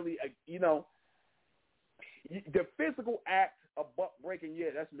the physical act of buck breaking, yeah,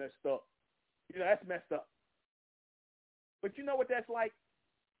 that's messed up. That's messed up. But you know what that's like?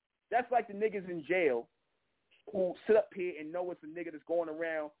 That's like the niggas in jail who sit up here and know it's a nigga that's going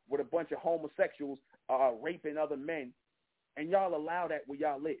around with a bunch of homosexuals raping other men, and y'all allow that where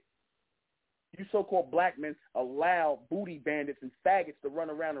y'all live. You so-called black men allow booty bandits and faggots to run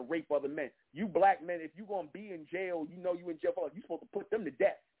around and rape other men. You black men, if you're going to be in jail, you know you in jail for life, you're supposed to put them to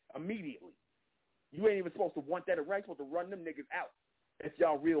death immediately. You ain't even supposed to want that around. You're supposed to run them niggas out if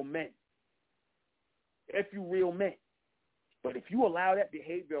y'all real men. If you real men. But if you allow that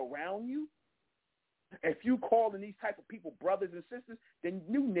behavior around you, if you calling these type of people brothers and sisters, then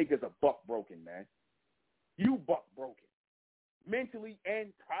you niggas are buck broken, man. You buck broken. Mentally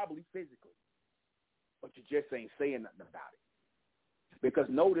and probably physically. But you just ain't saying nothing about it. Because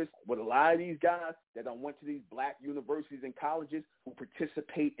notice, with a lot of these guys that went to these black universities and colleges who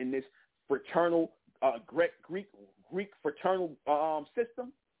participate in this fraternal, Greek fraternal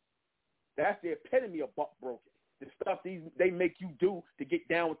system, that's the epitome of buck broken. The stuff they make you do to get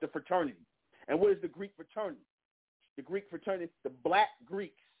down with the fraternity. And what is the Greek fraternity? The Greek fraternity, the black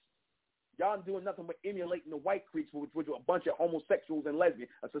Greeks. Y'all doing nothing but emulating the white Greeks, which are a bunch of homosexuals and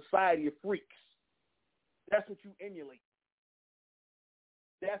lesbians, a society of freaks. That's what you emulate.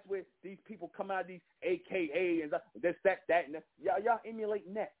 That's where these people come out of these AKA and this, that, and that. Y'all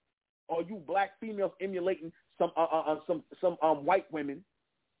emulating that. Or you black females emulating some white women,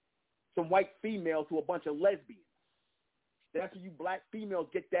 some white females who are a bunch of lesbians. That's where you black females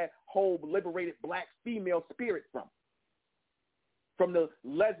get that whole liberated black female spirit from. From the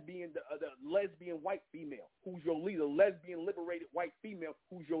lesbian white female, who's your leader. Lesbian liberated white female,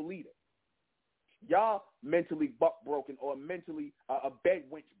 who's your leader. Y'all mentally buck broken or mentally a bed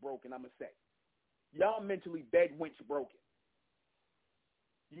winch broken, I'm going to say. Y'all mentally bed winch broken.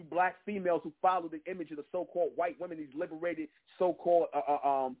 You black females who follow the image of the so-called white women, these liberated so-called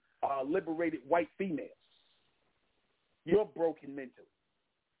liberated white females. You're broken mentally.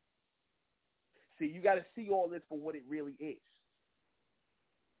 See, you got to see all this for what it really is.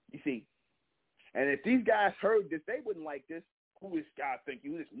 You see, and if these guys heard this, they wouldn't like this. Who this guy think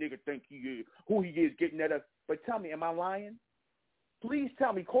you? Who this nigga think he is? Who he is getting at us? But tell me, am I lying? Please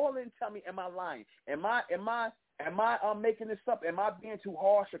tell me. Call in and tell me, am I lying? Am I making this up? Am I being too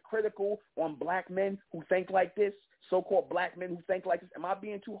harsh or critical on black men who think like this? So-called black men who think like this? Am I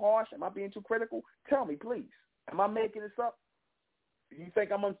being too harsh? Am I being too critical? Tell me, please. Am I making this up? Do you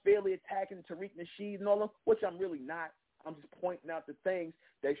think I'm unfairly attacking Tariq Nasheed and all of them? Which I'm really not. I'm just pointing out the things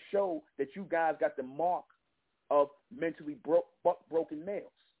that show that you guys got the mark of mentally broken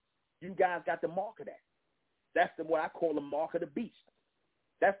males. You guys got the mark of that. That's what I call the mark of the beast.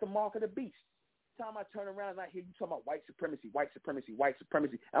 That's the mark of the beast. Every time I turn around and I hear you talking about white supremacy,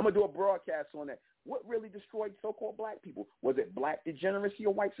 I'm going to do a broadcast on that. What really destroyed so-called black people? Was it black degeneracy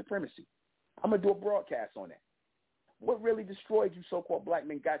or white supremacy? I'm going to do a broadcast on that. What really destroyed you so-called black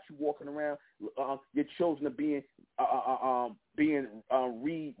men, got you walking around, your children are being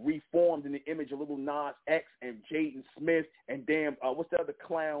reformed in the image of Little Nas X and Jaden Smith and damn, what's the other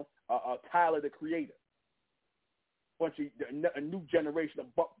clown, Tyler, the Creator. bunch of a new generation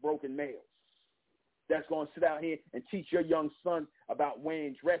of buck-broken males that's going to sit out here and teach your young son about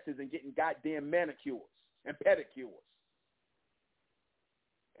wearing dresses and getting goddamn manicures and pedicures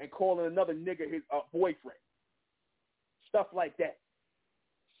and calling another nigga his boyfriend. Stuff like that.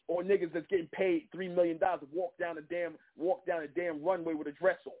 Or niggas that's getting paid $3 million to walk down a damn runway with a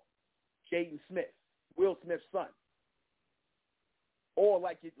dress on. Jaden Smith, Will Smith's son. Or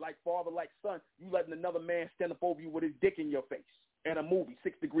like father, like son, you letting another man stand up over you with his dick in your face in a movie,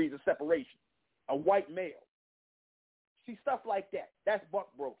 6 Degrees of Separation. A white male. See, stuff like that. That's buck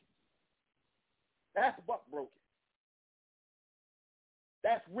broken. That's buck broken.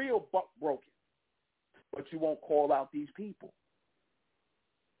 That's real buck broken. But you won't call out these people.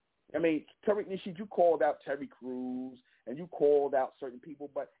 I mean, Tariq Nasheed, you called out Terry Crews and you called out certain people,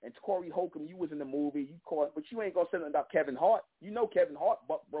 and Corey Holcomb, you was in the movie, but you ain't gonna say nothing about Kevin Hart. You know Kevin Hart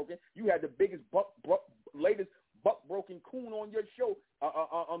buck broken. You had the biggest latest buck broken coon on your show,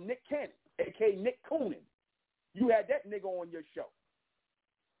 Nick Cannon, aka Nick Coonan. You had that nigga on your show.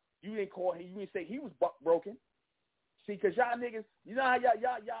 You didn't call him. You didn't say he was buck broken. See, cause y'all niggas, you know how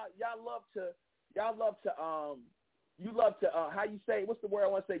y'all love to how you say, what's the word I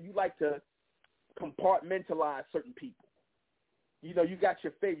want to say? You like to compartmentalize certain people. You know, you got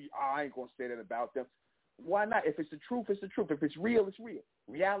your favorite. Oh, I ain't gonna say that about them. Why not? If it's the truth, it's the truth. If it's real, it's real.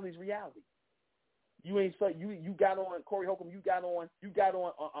 Reality is reality. You ain't so you got on Corey Holcomb. You got on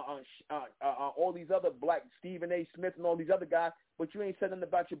all these other black Stephen A. Smith and all these other guys, but you ain't said nothing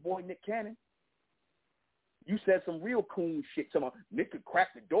about your boy Nick Cannon. You said some real coon shit. Talking about Nick could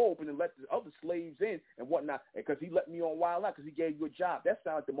crack the door open and let the other slaves in and whatnot, because he let me on Wild Out because he gave you a job. That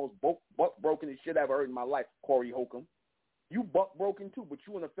sounds like the most buck broken shit I've ever heard in my life, Corey Holcomb. You buck broken too, but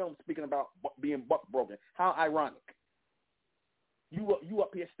you in the film speaking about being buck broken. How ironic. You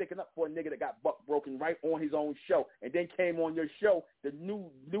up here sticking up for a nigga that got buck broken right on his own show, and then came on your show, the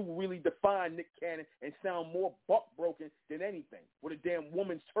new really defined Nick Cannon, and sound more buck broken than anything with a damn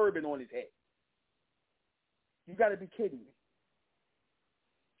woman's turban on his head. You got to be kidding me.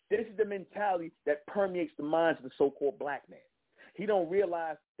 This is the mentality that permeates the minds of the so-called black man. He don't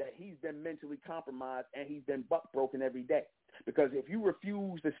realize that he's been mentally compromised and he's been buck broken every day. Because if you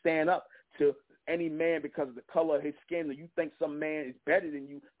refuse to stand up to any man because of the color of his skin, or you think some man is better than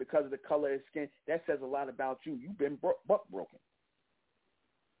you because of the color of his skin, that says a lot about you. You've been buck broken.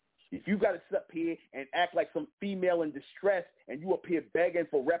 If you got to sit up here and act like some female in distress and you up here begging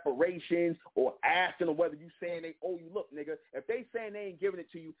for reparations or asking them whether you saying they owe you, look, nigga, if they saying they ain't giving it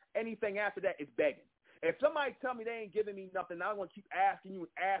to you, anything after that is begging. If somebody tell me they ain't giving me nothing, I'm going to keep asking you and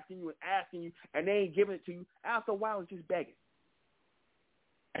asking you and asking you, and they ain't giving it to you, after a while it's just begging.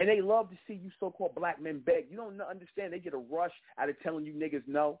 And they love to see you so-called black men beg. You don't understand. They get a rush out of telling you niggas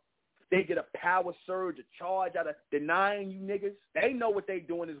no. They get a power surge, a charge out of denying you niggas. They know what they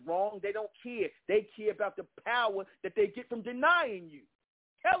doing is wrong. They don't care. They care about the power that they get from denying you,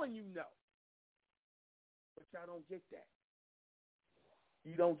 telling you no. But y'all don't get that.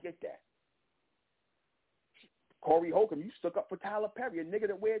 You don't get that. Corey Holcomb, you stuck up for Tyler Perry, a nigga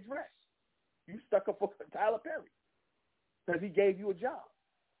that wear a dress. You stuck up for Tyler Perry because he gave you a job.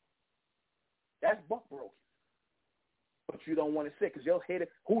 That's buck broken. But you don't want to say because you'll hate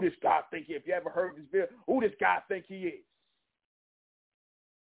it. Who this guy think he is? If you ever heard this video, who this guy think he is?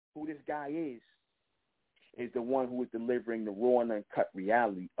 Who this guy is the one who is delivering the raw and uncut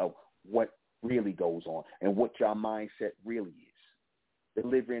reality of what really goes on and what your mindset really is.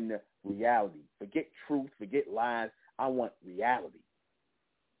 Delivering the reality. Forget truth, forget lies. I want reality.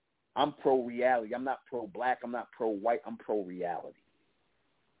 I'm pro-reality. I'm not pro-black. I'm not pro-white. I'm pro-reality.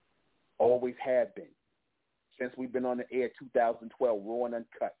 Always have been. Since we've been on the air 2012, raw and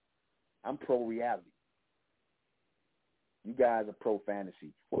uncut. I'm pro-reality. You guys are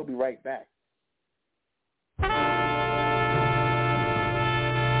pro-fantasy. We'll be right back.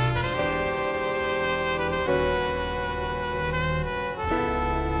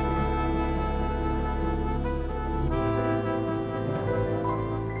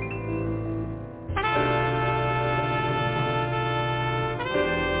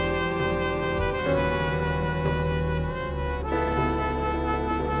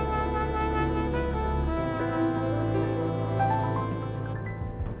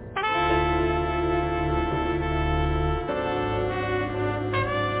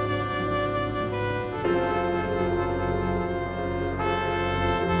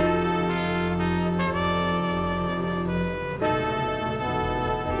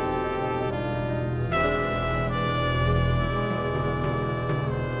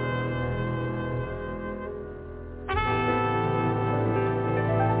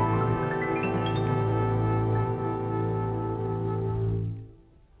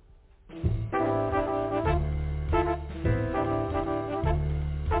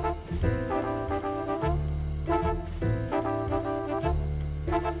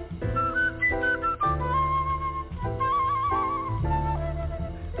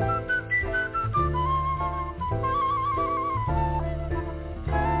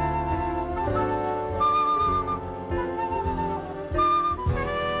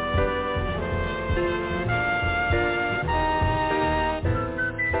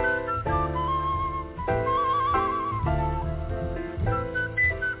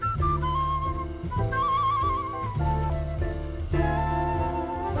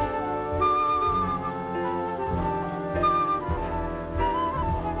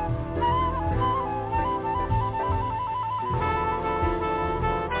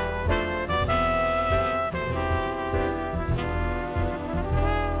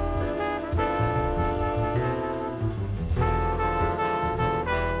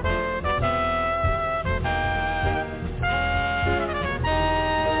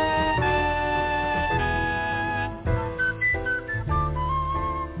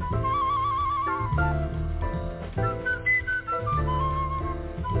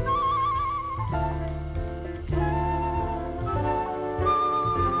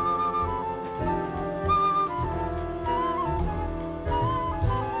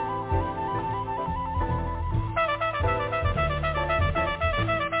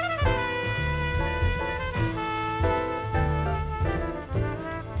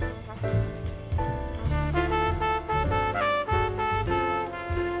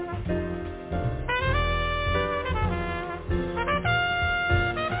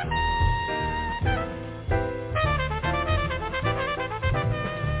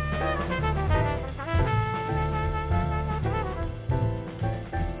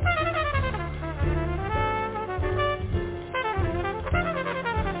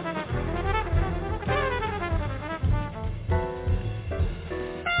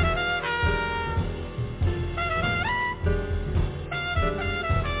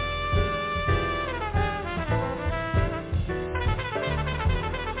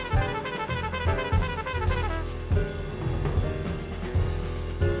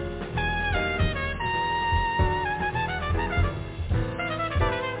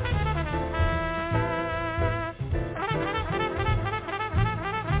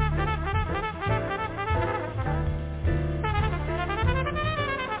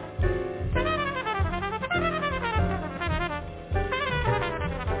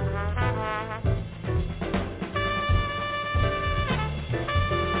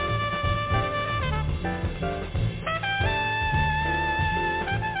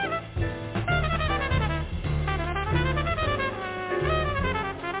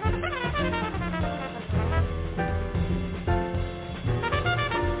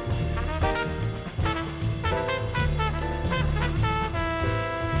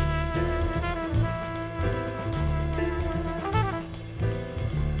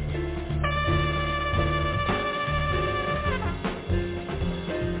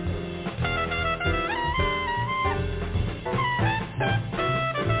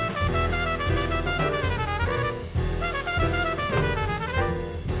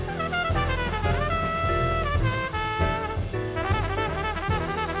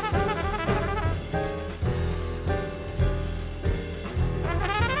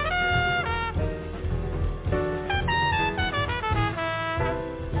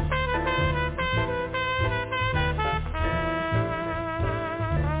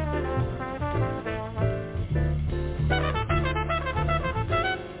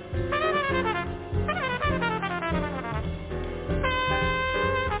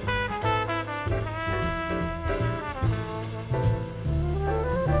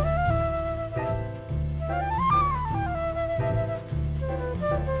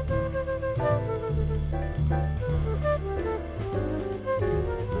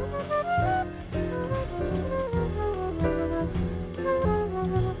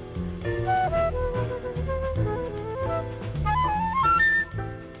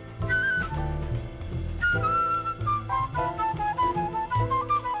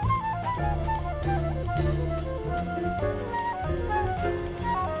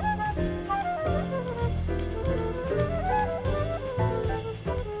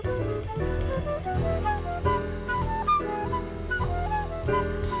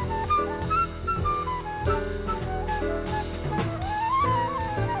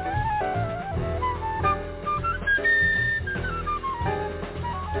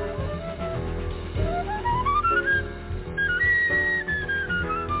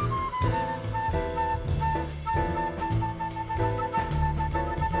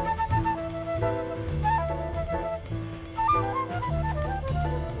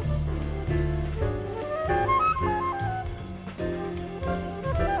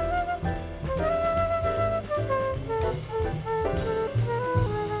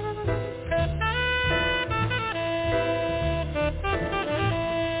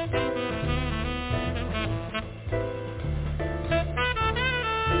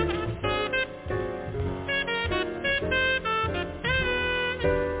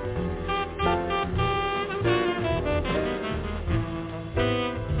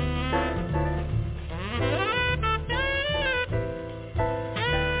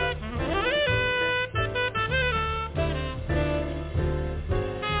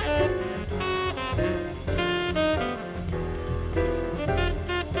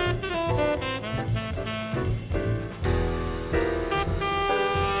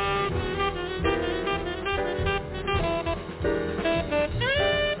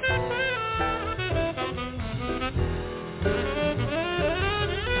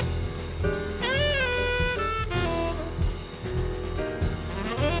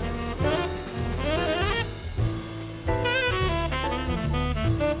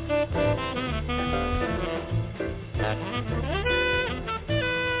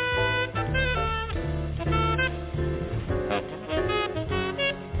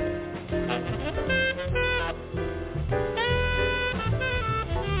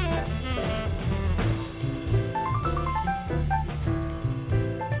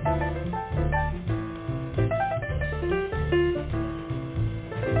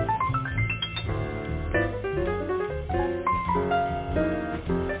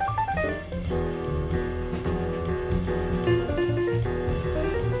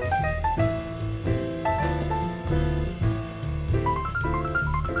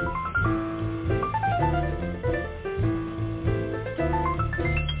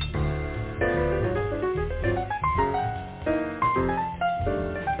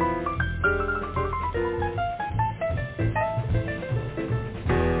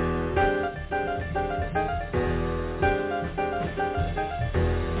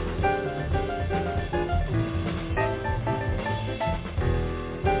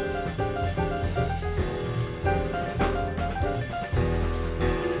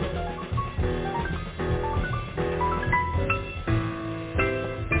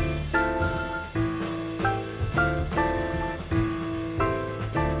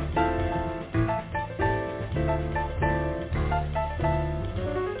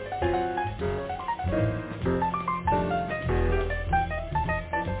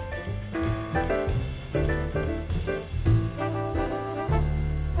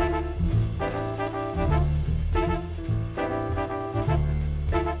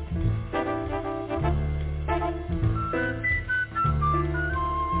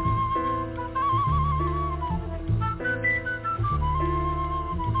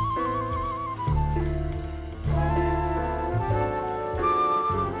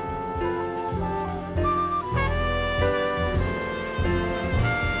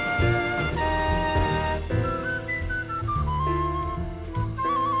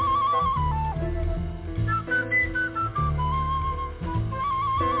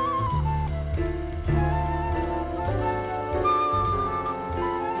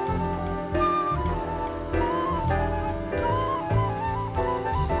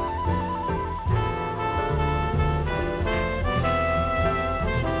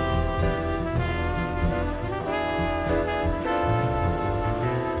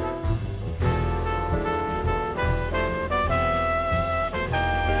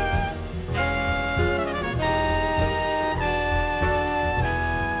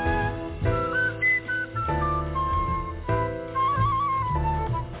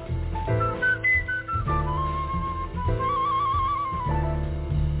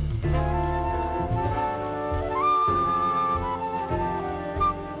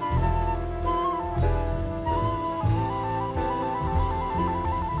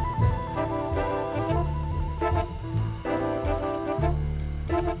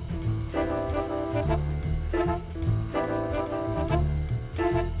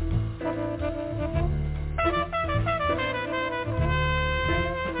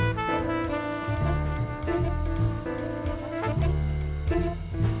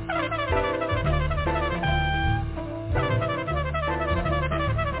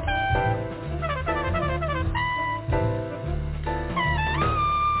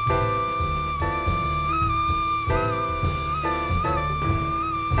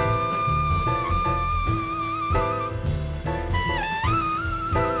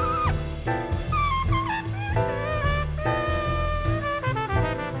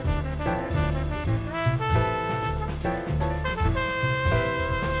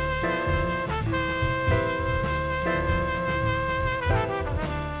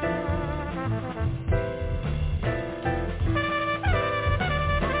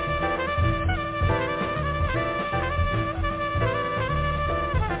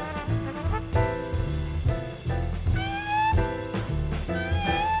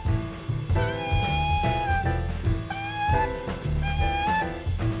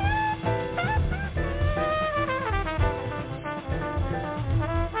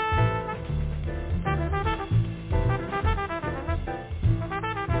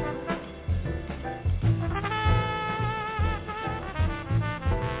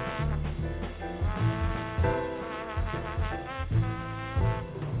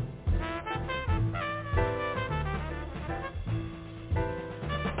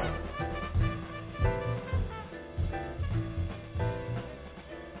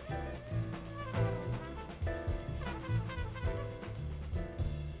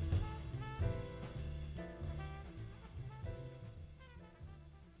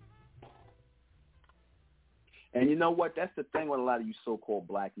 And you know what? That's the thing with a lot of you so-called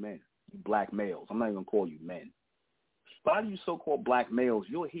black men, you black males. I'm not even going to call you men. A lot of you so-called black males,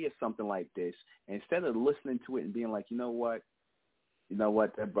 you'll hear something like this, and instead of listening to it and being like, you know what,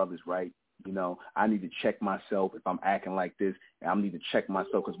 that brother's right. You know, I need to check myself if I'm acting like this, and I need to check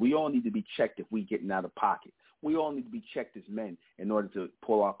myself because we all need to be checked if we getting out of pocket. We all need to be checked as men in order to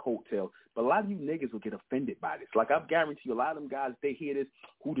pull our coattails. But a lot of you niggas will get offended by this. Like, I guarantee you, a lot of them guys, they hear this,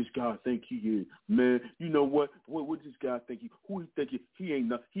 who this guy think he is? Man, you know what? What this guy think he? Who he think he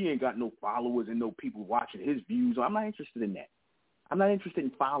ain't got no followers and no people watching his views. I'm not interested in that. I'm not interested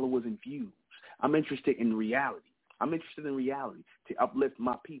in followers and views. I'm interested in reality. I'm interested in reality to uplift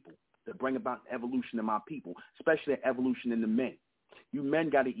my people, to bring about evolution in my people, especially evolution in the men. You men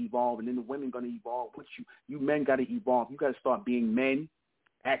got to evolve, and then the women going to evolve with you. You men got to evolve. You got to start being men,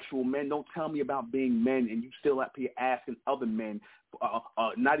 actual men. Don't tell me about being men, and you still up here asking other men,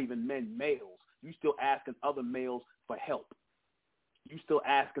 not even men, males. You still asking other males for help. You still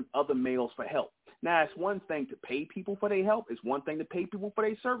asking other males for help. Now, it's one thing to pay people for their help. It's one thing to pay people for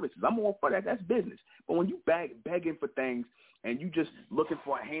their services. I'm all for that. That's business. But when you begging for things and you just looking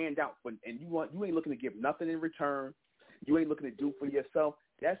for a handout, and you ain't looking to give nothing in return, you ain't looking to do for yourself,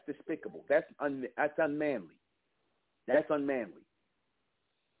 that's despicable. That's unmanly. That's unmanly.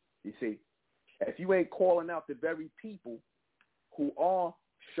 You see, if you ain't calling out the very people who are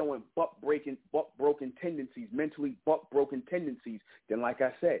showing buck-broken tendencies, mentally buck-broken tendencies, then like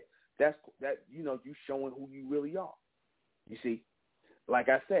I said, you showing who you really are. You see, like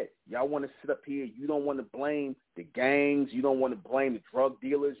I said, y'all want to sit up here. You don't want to blame the gangs. You don't want to blame the drug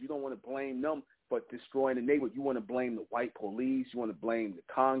dealers. You don't want to blame them for destroying the neighborhood. You want to blame the white police. You want to blame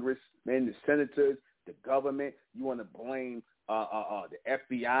the congressmen, the senators, the government. You want to blame the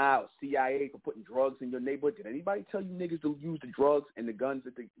FBI or CIA for putting drugs in your neighborhood. Did anybody tell you niggas to use the drugs and the guns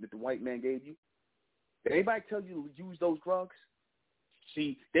that the white man gave you? Did anybody tell you to use those drugs?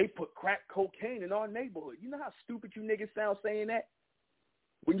 See, they put crack cocaine in our neighborhood. You know how stupid you niggas sound saying that?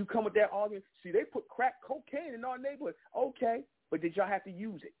 When you come with that argument, see, they put crack cocaine in our neighborhood. Okay, but did y'all have to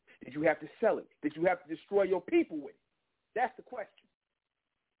use it? Did you have to sell it? Did you have to destroy your people with it? That's the question.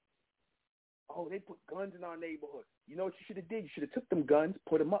 Oh, they put guns in our neighborhood. You know what you should have did? You should have took them guns,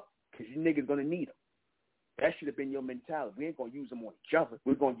 put them up, because you niggas going to need them. That should have been your mentality. We ain't going to use them on each other.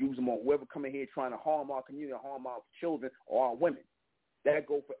 We're going to use them on whoever come in here trying to harm our community, harm our children or our women. That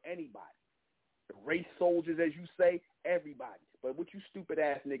go for anybody. The race soldiers, as you say, everybody. But what you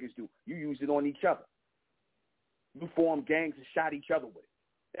stupid-ass niggas do, you use it on each other. You form gangs and shot each other with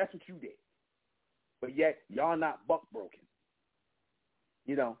it. That's what you did. But yet, y'all not buck-broken.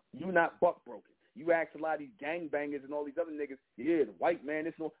 You know, you not buck-broken. You ask a lot of these gangbangers and all these other niggas, yeah, the white man,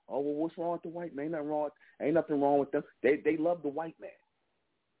 this no, oh, well, what's wrong with the white man? Ain't nothing wrong with them. They love the white man,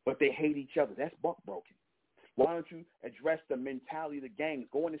 but they hate each other. That's buck-broken. Why don't you address the mentality of the gangs?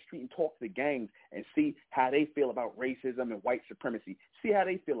 Go on the street and talk to the gangs and see how they feel about racism and white supremacy. See how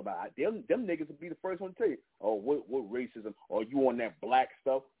they feel about it. Them niggas will be the first one to tell you, oh, what racism? Or you on that black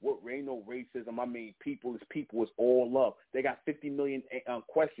stuff? What ain't no racism? I mean, people is all love. They got 50 million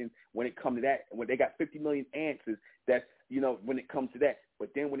questions when it comes to that. When they got 50 million answers, that's, you know, when it comes to that. But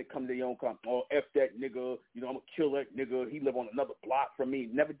then when it comes to their own comment, oh, F that nigga, you know, I'm going to kill that nigga. He live on another block from me.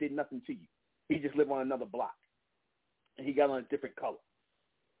 Never did nothing to you. He just lived on another block. And he got on a different color.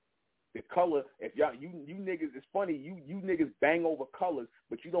 The color, if y'all, you niggas, it's funny, you niggas bang over colors,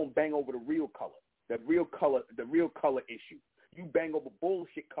 but you don't bang over the real color. The real color issue. You bang over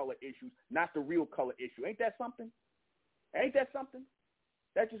bullshit color issues, not the real color issue. Ain't that something? Ain't that something?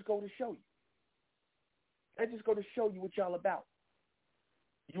 That just go to show you. That just go to show you what y'all about.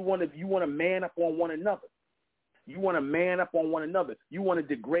 You want to man up on one another. You want to man up on one another. You want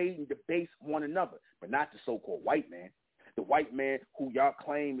to degrade and debase one another, but not the so-called white man. The white man who y'all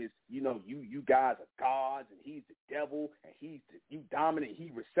claim is, you know, you guys are gods and he's the devil and you dominant,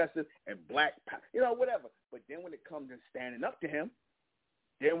 he recessive and black, you know, whatever. But then when it comes to standing up to him,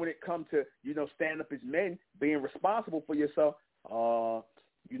 then when it comes to, you know, standing up as men, being responsible for yourself,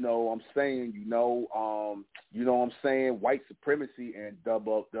 you know what I'm saying, white supremacy and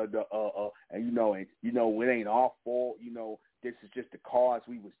and you know, it ain't our fault, you know, this is just the cards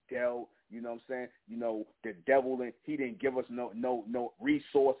we was dealt, you know what I'm saying, you know, the devil, he didn't give us no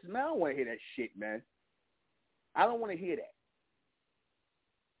resources. Man, I don't want to hear that shit, man. I don't want to hear that.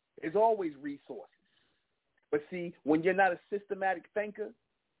 There's always resources. But see, when you're not a systematic thinker,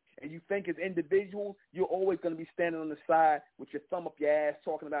 and you think as individuals, you're always going to be standing on the side with your thumb up your ass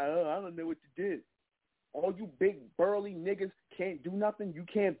talking about, oh, I don't know what you did. All you big, burly niggas can't do nothing. You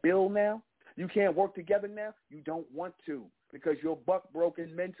can't build now. You can't work together now. You don't want to because you're buck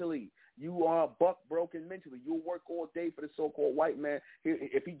broken mentally. You are buck broken mentally. You'll work all day for the so-called white man.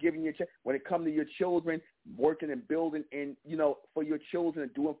 If he giving you when it comes to your children, working and building and, for your children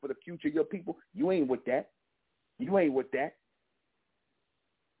and doing for the future of your people, you ain't with that. You ain't with that.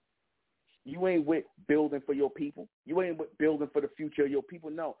 You ain't with building for your people. You ain't with building for the future of your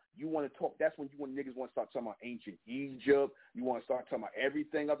people. No, you want to talk. That's when niggas want to start talking about ancient Egypt. You want to start talking about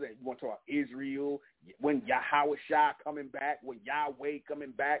everything other than you want to talk about Israel. When Yahweh Shah coming back, when Yahweh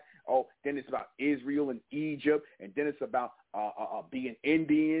coming back. Oh, then it's about Israel and Egypt, and then it's about being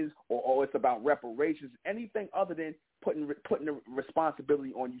Indians, or it's about reparations. Anything other than putting the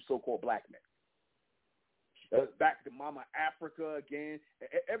responsibility on you, so-called black men. Back to Mama Africa again,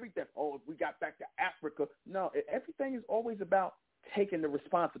 everything. Oh, if we got back to Africa. No, everything is always about taking the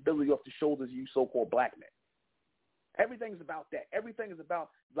responsibility off the shoulders of you so-called black men. Everything is about that. Everything is about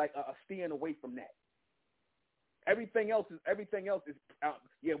steering away from that. Everything else is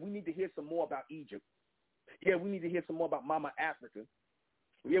we need to hear some more about Egypt. Yeah, we need to hear some more about Mama Africa.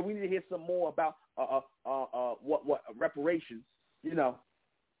 Yeah, we need to hear some more about what reparations,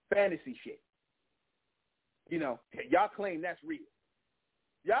 fantasy shit. Y'all claim that's real.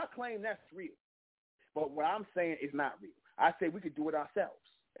 Y'all claim that's real. But what I'm saying is not real. I say we could do it ourselves.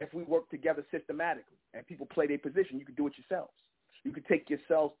 If we work together systematically and people play their position, you can do it yourselves. You can take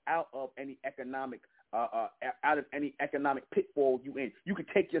yourselves out of any economic pitfall you in. You can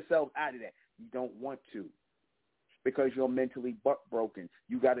take yourselves out of that. You don't want to, because you're mentally buck broken.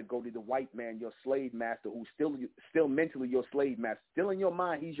 You got to go to the white man, your slave master, who's still mentally your slave master. Still in your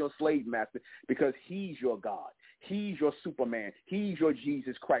mind, he's your slave master because he's your God. He's your Superman. He's your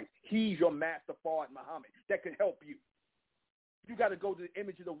Jesus Christ. He's your Master Fard Muhammad that can help you. You got to go to the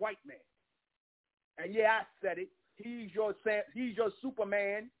image of the white man. And yeah, I said it. He's your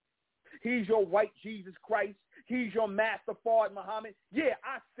Superman. He's your white Jesus Christ. He's your Master Fard Muhammad. Yeah,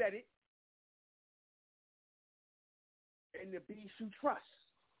 I said it. And the beast you trust.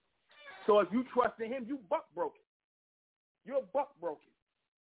 So if you trust in him, you buck broken. You're buck broken.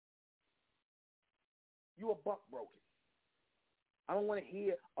 You're buck broken. I don't want to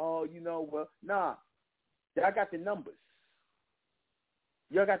hear, nah. Y'all got the numbers.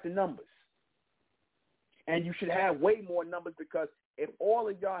 Y'all got the numbers. And you should have way more numbers, because if all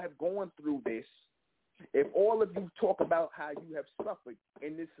of y'all have gone through this, if all of you talk about how you have suffered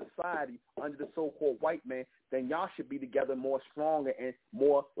in this society under the so-called white man, then y'all should be together more stronger and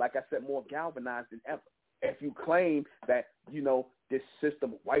more, like I said, more galvanized than ever. If you claim that, this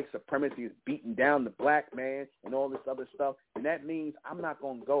system of white supremacy is beating down the black man and all this other stuff, then that means I'm not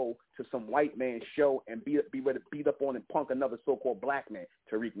going to go to some white man's show and be ready to beat up on and punk another so-called black man,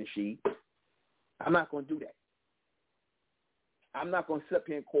 Tariq Nasheed. I'm not going to do that. I'm not going to sit up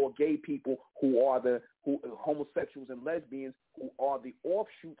here and call gay people who homosexuals and lesbians who are the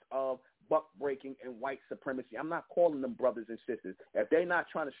offshoots of buck breaking and white supremacy. I'm not calling them brothers and sisters. If they're not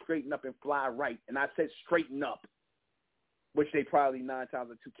trying to straighten up and fly right, and I said straighten up, which they probably 9 times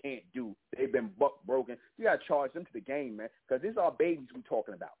out of 2 can't do. They've been buck broken. You got to charge them to the game, man, because these are our babies we're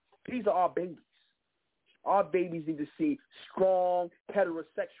talking about. These are our babies. Our babies need to see strong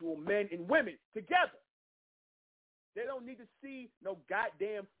heterosexual men and women together. They don't need to see no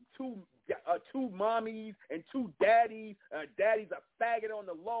goddamn two mommies and 2 daddies. Daddy's a faggot on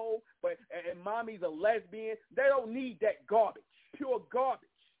the low, and mommy's a lesbian. They don't need that garbage, pure garbage.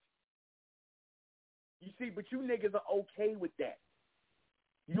 You see, but you niggas are okay with that.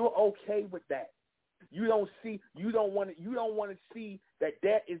 You're okay with that. You don't want to see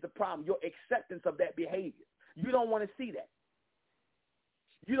that is the problem. Your acceptance of that behavior. You don't want to see that.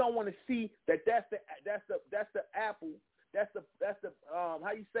 You don't want to see that that's the apple. That's the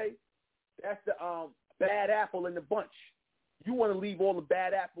how you say? That's the bad apple in the bunch. You want to leave all the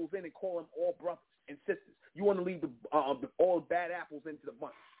bad apples in and call them all brothers and sisters. You want to leave all the bad apples into the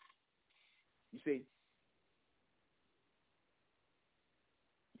bunch. You see?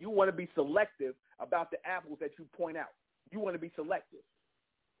 You want to be selective about the apples that you point out. You want to be selective.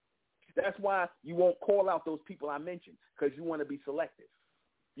 That's why you won't call out those people I mentioned, because you want to be selective.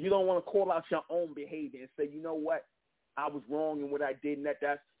 You don't want to call out your own behavior and say, you know what, I was wrong in what I did, and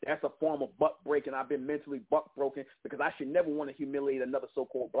that's a form of buck breaking. I've been mentally buck broken because I should never want to humiliate another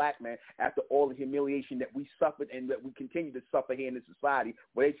so-called black man after all the humiliation that we suffered and that we continue to suffer here in this society,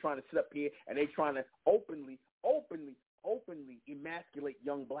 where they trying to sit up here and they trying to openly emasculate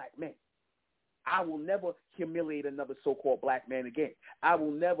young black men. I will never humiliate another so-called black man again. I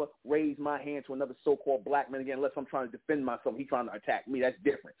will never raise my hand to another so-called black man again unless I'm trying to defend myself. He's trying to attack me. That's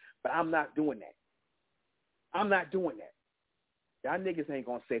different. But I'm not doing that. I'm not doing that. Y'all niggas ain't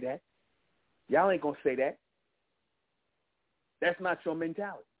going to say that. Y'all ain't going to say that. That's not your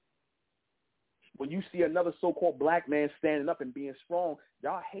mentality. When you see another so-called black man standing up and being strong,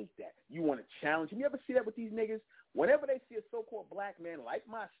 y'all hate that. You want to challenge him. You ever see that with these niggas? Whenever they see a so-called black man like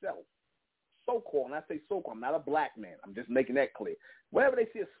myself, so-called, and I say so-called, I'm not a black man. I'm just making that clear. Whenever they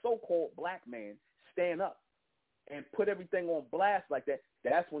see a so-called black man stand up and put everything on blast like that,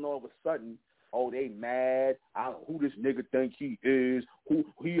 that's when all of a sudden, oh, they mad. I don't know who this nigga think he is. Who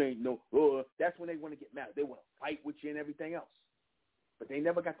he ain't no. That's when they want to get mad. They want to fight with you and everything else. But they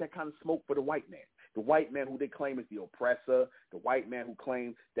never got that kind of smoke for the white man. The white man who they claim is the oppressor, the white man who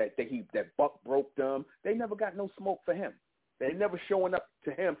claims that Buck broke them, they never got no smoke for him. They never showing up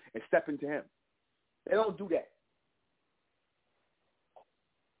to him and stepping to him. They don't do that.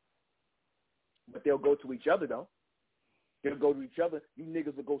 But they'll go to each other, though. They'll go to each other. You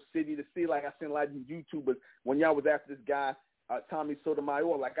niggas will go city to city, like I seen a lot of you YouTubers. When y'all was after this guy, Tommy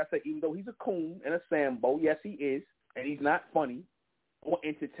Sotomayor, like I said, even though he's a coon and a Sambo, yes, he is, and he's not funny or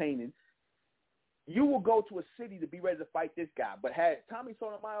entertaining, you will go to a city to be ready to fight this guy. But had Tommy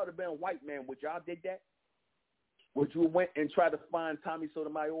Sotomayor been a white man, would y'all did that? Would you have went and tried to find Tommy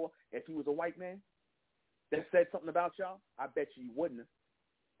Sotomayor if he was a white man that said something about y'all? I bet you wouldn't have.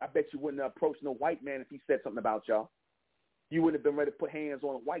 I bet you wouldn't have approached no white man if he said something about y'all. You wouldn't have been ready to put hands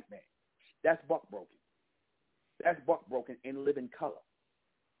on a white man. That's buck broken. That's buck broken in living color.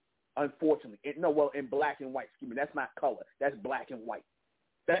 Unfortunately. In black and white. Excuse me, that's not color. That's black and white.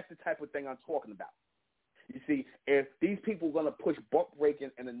 That's the type of thing I'm talking about. You see, if these people are going to push buck breaking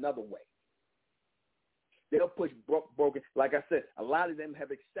in another way, they'll push buck broken. Like I said, a lot of them have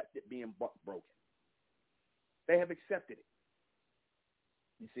accepted being buck broken. They have accepted it.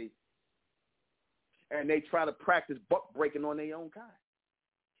 You see? And they try to practice buck breaking on their own kind.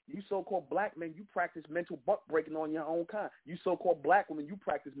 You so-called black men, you practice mental buck breaking on your own kind. You so-called black women, you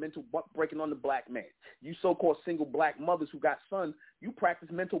practice mental buck breaking on the black man. You so-called single black mothers who got sons, you practice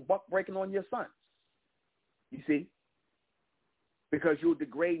mental buck breaking on your sons. You see? Because you'll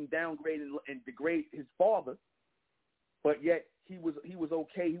degrade and downgrade and degrade his father, but yet he was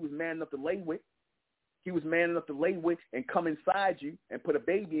okay. He was man enough to lay with. He was man enough to lay with and come inside you and put a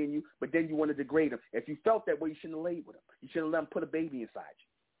baby in you, but then you want to degrade him. If you felt that way, you shouldn't have laid with him. You shouldn't have let him put a baby inside you.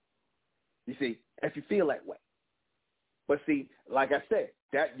 You see, if you feel that way. But see, like I said,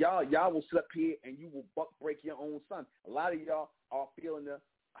 that y'all will sit up here and you will buck break your own son. A lot of y'all are feeling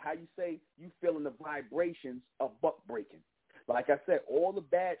feeling the vibrations of buck breaking. Like I said, all the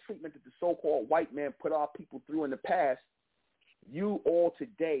bad treatment that the so-called white man put our people through in the past, you all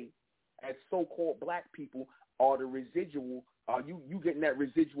today, as so-called black people, are the residual. You getting that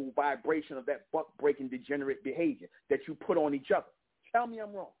residual vibration of that buck breaking degenerate behavior that you put on each other. Tell me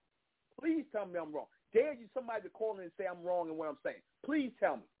I'm wrong. Please tell me I'm wrong. Dare you somebody to call in and say I'm wrong in what I'm saying. Please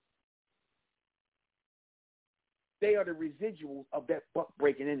tell me. They are the residuals of that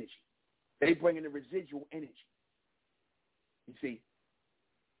buck-breaking energy. They bring in the residual energy. You see,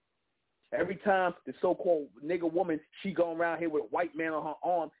 every time the so-called nigger woman, she going around here with a white man on her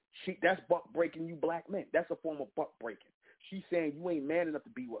arm, that's buck-breaking you black men. That's a form of buck-breaking. She's saying you ain't man enough to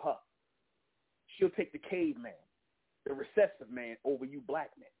be with her. She'll take the caveman, the recessive man, over you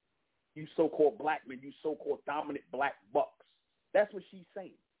black men. You so-called black men, you so-called dominant black bucks. That's what she's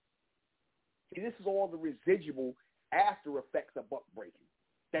saying. See, this is all the residual after effects of buck breaking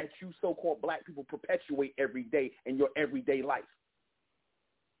that you so-called black people perpetuate every day in your everyday life.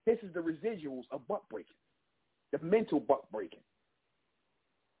 This is the residuals of buck breaking, the mental buck breaking.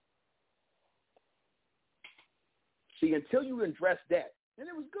 See, until you address that, and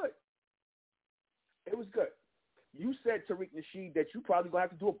it was good. It was good. You said, Tariq Nasheed, that you probably going to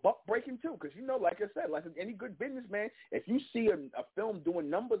have to do a buck breaking too, because you know, like I said, like any good businessman, if you see a film doing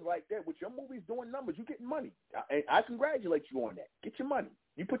numbers like that, with your movies doing numbers, you getting money. I congratulate you on that. Get your money.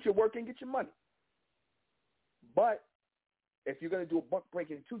 You put your work in, get your money. But if you're going to do a buck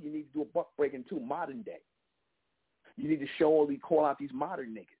breaking too, you need to do a buck breaking too modern day. You need to call out these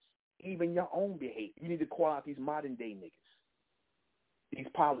modern niggas, even your own behavior. You need to call out these modern day niggas, these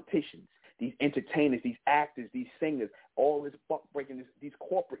politicians, these entertainers, these actors, these singers, all this buck breaking, these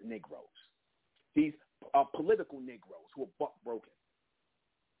corporate Negroes, these political Negroes who are buck broken.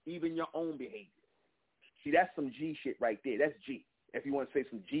 Even your own behavior. See, that's some G shit right there. That's G. If you want to say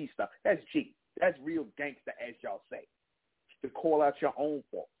some G stuff, that's G. That's real gangster, as y'all say. To call out your own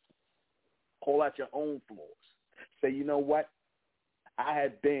faults. Call out your own flaws. Say, you know what? I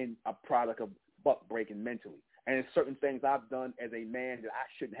have been a product of buck breaking mentally. And there's certain things I've done as a man that I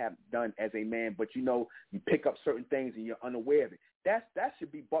shouldn't have done as a man, but you know, you pick up certain things and you're unaware of it. That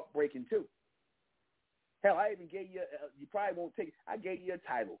should be buck breaking too. Hell, I even gave you, you probably won't take it, I gave you a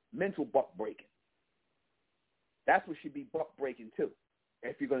title, mental buck breaking. That's what should be buck breaking too,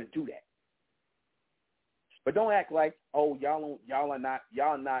 if you're going to do that. But don't act like, oh, y'all are not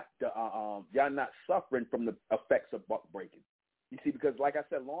suffering from the effects of buck breaking. You see, because like I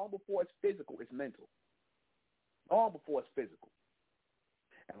said, long before it's physical, it's mental. Long before it's physical.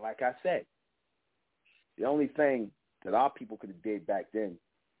 And like I said, the only thing that our people could have did back then,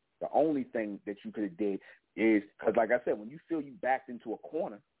 the only thing that you could have did is, because like I said, when you feel you backed into a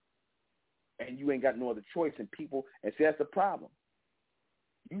corner and you ain't got no other choice, and people, and see, that's the problem.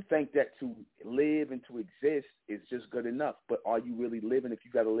 You think that to live and to exist is just good enough, but are you really living if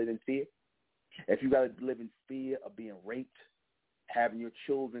you got to live in fear? If you got to live in fear of being raped, having your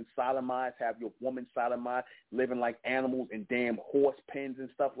children sodomized, have your woman sodomized, living like animals in damn horse pens and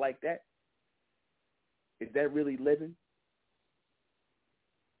stuff like that, is that really living?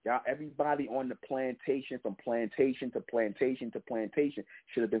 Y'all, everybody on the plantation, from plantation to plantation to plantation,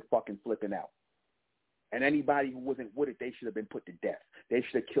 should have been fucking flipping out. And anybody who wasn't with it, they should have been put to death. They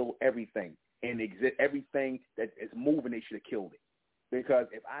should have killed everything. And everything that is moving, they should have killed it. Because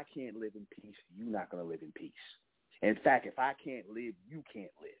if I can't live in peace, you're not going to live in peace. In fact, if I can't live, you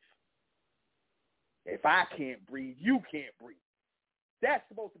can't live. If I can't breathe, you can't breathe. That's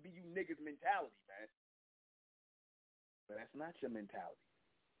supposed to be you niggas' mentality, man. But that's not your mentality.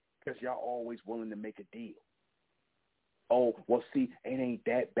 Because y'all always willing to make a deal. Oh, well, see, it ain't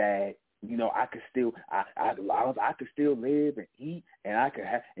that bad. You know, I could still, I could still live and eat, and I could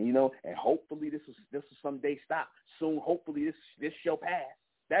have, and, you know, and hopefully this will someday stop. Soon, hopefully this shall pass.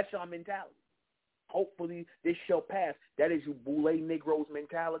 That's your mentality. Hopefully this shall pass. That is you boule Negroes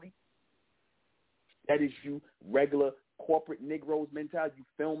mentality. That is you regular corporate Negroes mentality. You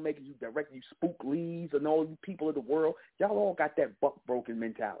filmmakers, you directors, you spook leads, and all you people of the world. Y'all all got that buck broken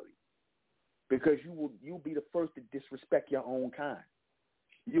mentality. Because you'll be the first to disrespect your own kind.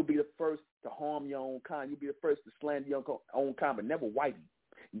 You'll be the first to harm your own kind. You'll be the first to slander your own kind, but never whitey.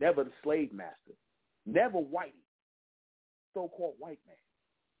 Never the slave master. Never whitey. So-called white man.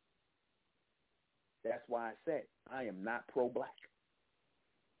 That's why I said I am not pro-black.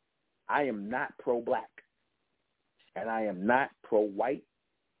 I am not pro-black. And I am not pro-white.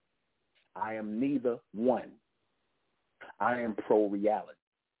 I am neither one. I am pro-reality.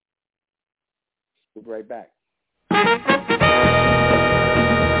 We'll be right back.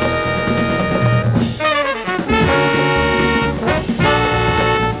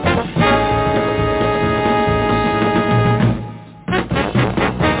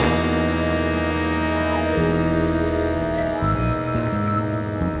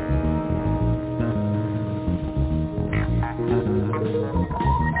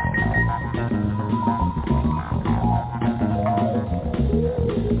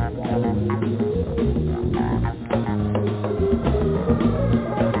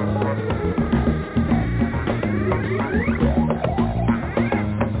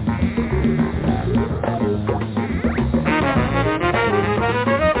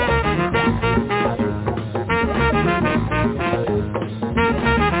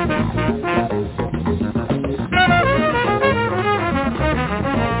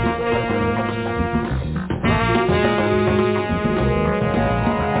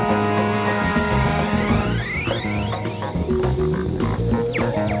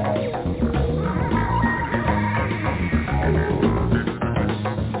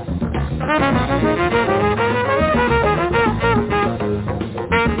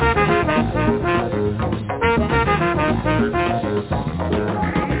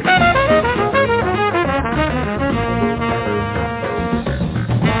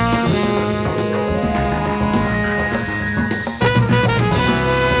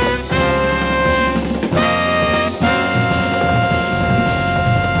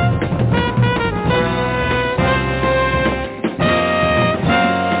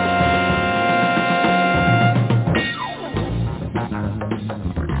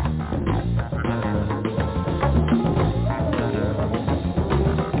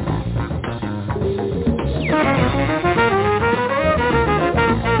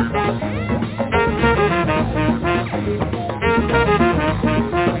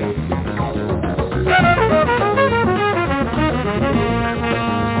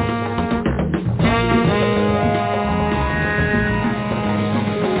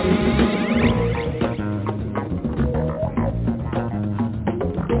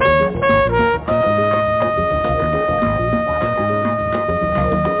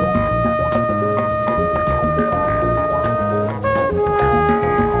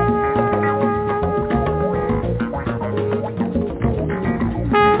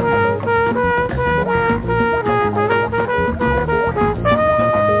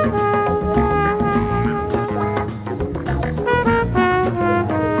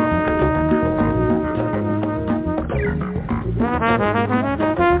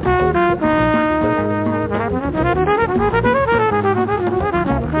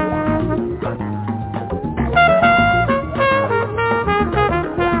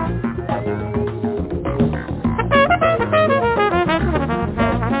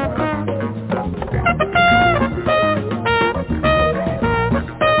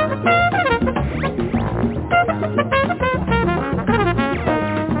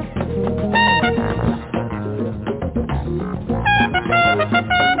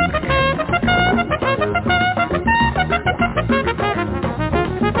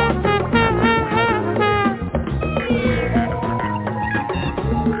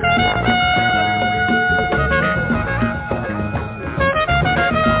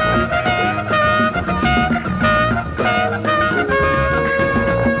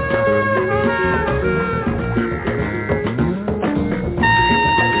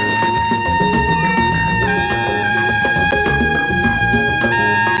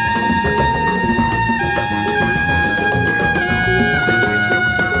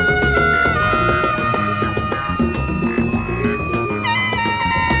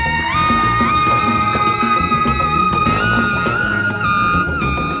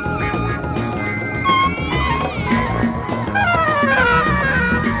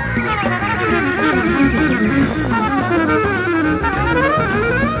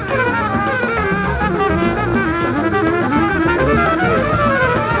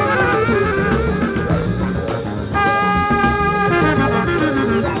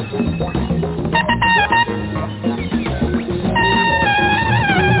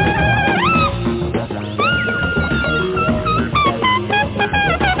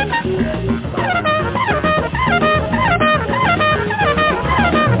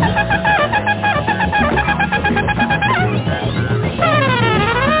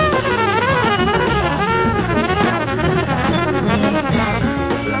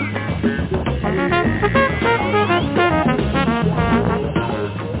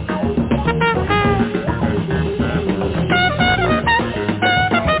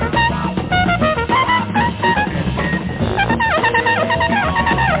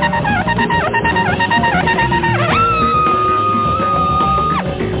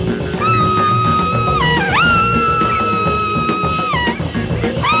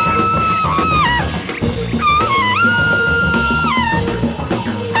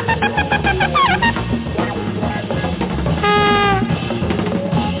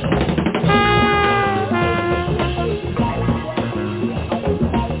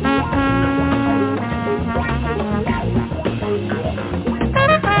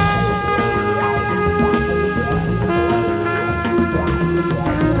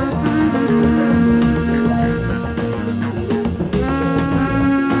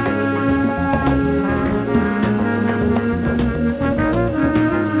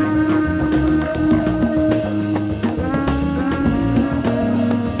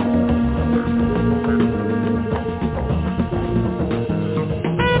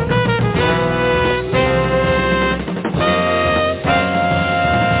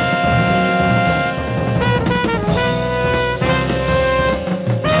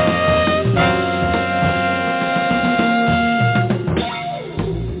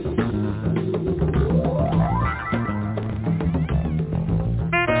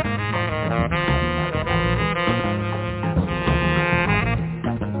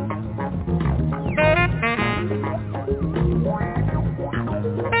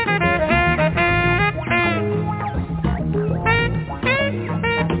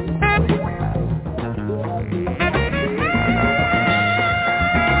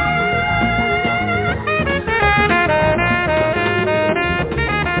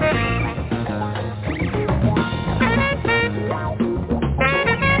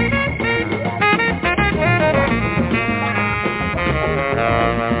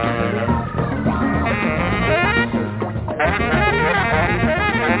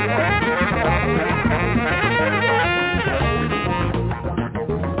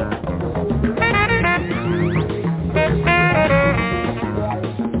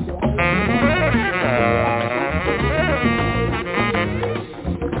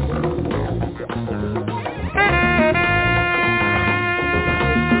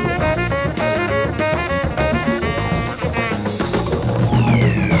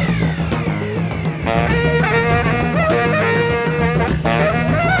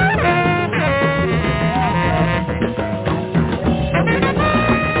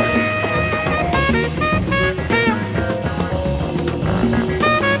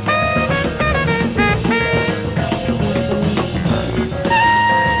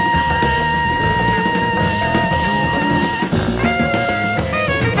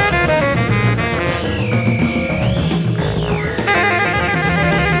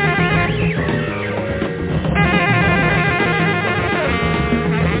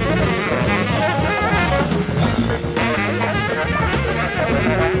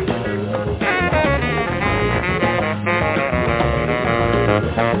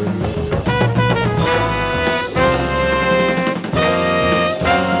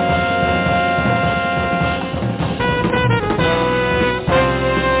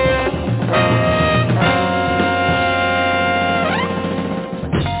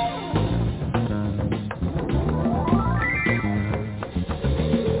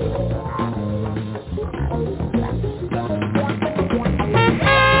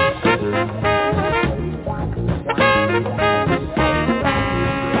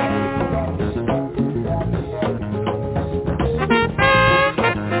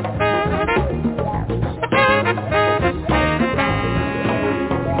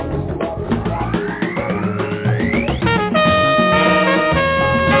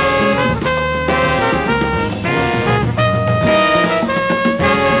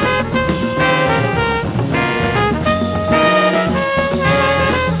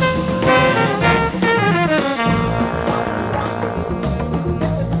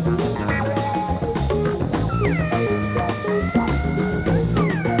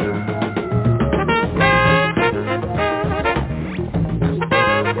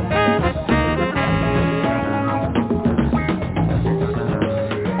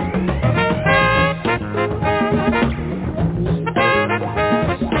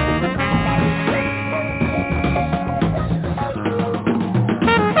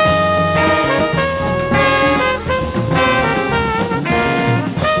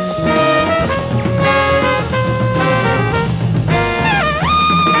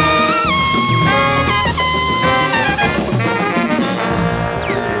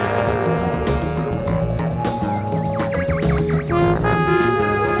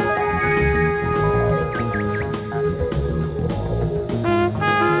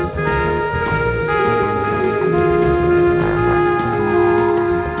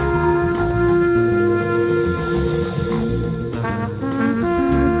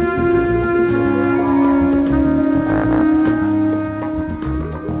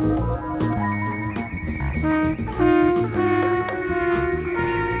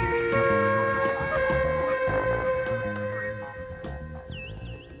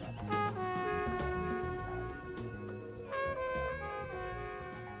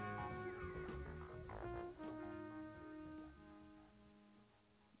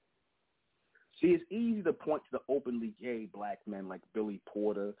 See, it's easy to point to the openly gay black men like Billy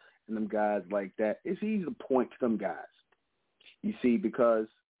Porter and them guys like that. It's easy to point to them guys. You see, because,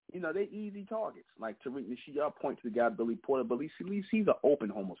 you know, they're easy targets. Like Tariq Nasheed, y'all point to the guy Billy Porter, but at least he's an open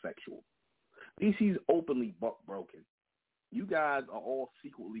homosexual. At least he's openly broken. You guys are all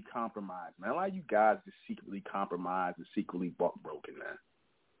secretly compromised, man. A lot of you guys are secretly compromised and secretly broken, man.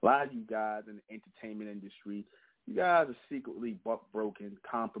 A lot of you guys in the entertainment industry, you guys are secretly broken,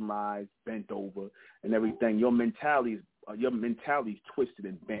 compromised, bent over, and everything. Your mentality's twisted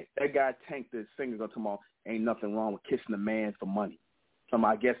and bent. That guy Tank, the singer, gonna talk about ain't nothing wrong with kissing a man for money. Some,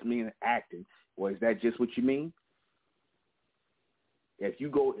 I guess, meaning acting. Or is that just what you mean? If you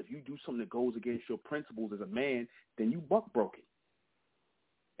do something that goes against your principles as a man, then you buck broken.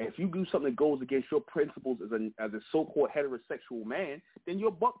 If you do something that goes against your principles as a so-called heterosexual man, then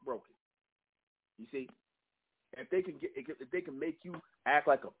you're buck broken. You see, if they can make you act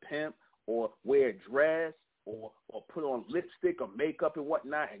like a pimp or wear a dress or put on lipstick or makeup and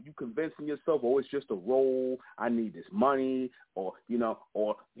whatnot, and you convincing yourself, oh, it's just a role, I need this money, or anything.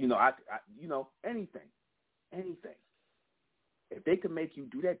 If they can make you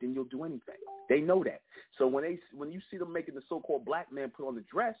do that, then you'll do anything. They know that. So when you see them making the so-called black man put on the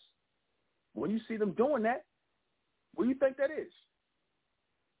dress, when you see them doing that, what do you think that is?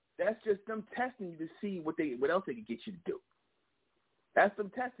 That's just them testing you to see what else they can get you to do. That's them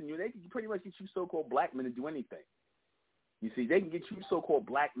testing you. They can pretty much get you so-called black men to do anything. You see, they can get you so-called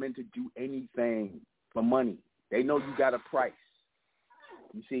black men to do anything for money. They know you got a price.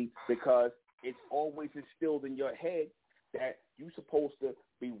 You see, because it's always instilled in your head that you're supposed to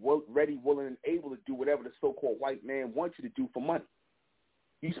be ready, willing, and able to do whatever the so-called white man wants you to do for money.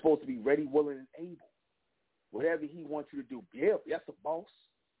 You're supposed to be ready, willing, and able. Whatever he wants you to do. Yeah, yes, a boss.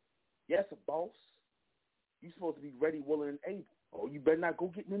 Yes, a boss. You're supposed to be ready, willing, and able. Oh, you better not go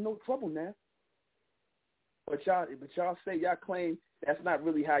get in no trouble now. But y'all say, y'all claim that's not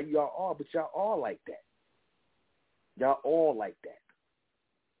really how y'all are, but y'all are like that. Y'all all like that.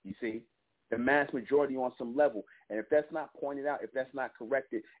 You see? The mass majority on some level. And if that's not pointed out, if that's not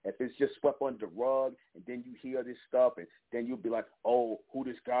corrected, if it's just swept under the rug, and then you hear this stuff, and then you'll be like, oh, who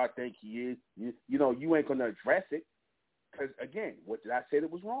does God think he is? You ain't going to address it. Because, again, what did I say that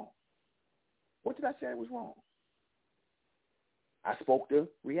was wrong? What did I say that was wrong? I spoke the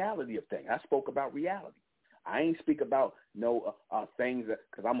reality of things. I spoke about reality. I ain't speak about no things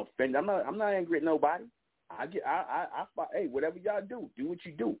because I'm offended. I'm not angry at nobody. Hey, whatever y'all do what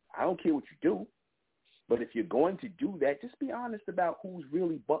you do. I don't care what you do. But if you're going to do that, just be honest about who's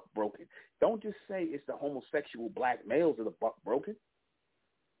really buck broken. Don't just say it's the homosexual black males that are buck broken.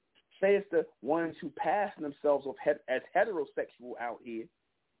 Say it's the ones who pass themselves off as heterosexual out here,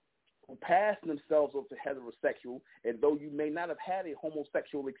 who pass themselves off to heterosexual, and though you may not have had a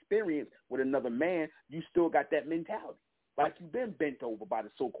homosexual experience with another man, you still got that mentality, like you've been bent over by the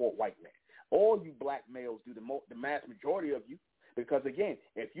so-called white man. All you black males do, the mass majority of you, because, again,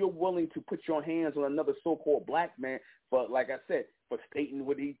 if you're willing to put your hands on another so-called black man for, like I said, for stating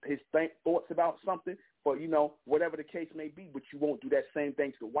what his thoughts about something, for, whatever the case may be, but you won't do that same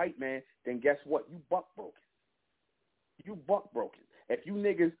thing to the white man, then guess what? You buck broken. You buck broken. If you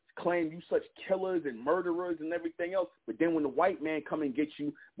niggas claim you such killers and murderers and everything else, but then when the white man come and get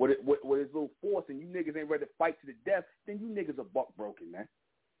you with his little force and you niggas ain't ready to fight to the death, then you niggas are buck broken, man.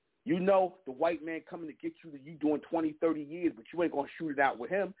 You know the white man coming to get you, you doing 20, 30 years, but you ain't going to shoot it out with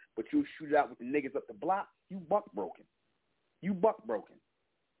him, but you'll shoot it out with the niggas up the block. You buck broken. You buck broken.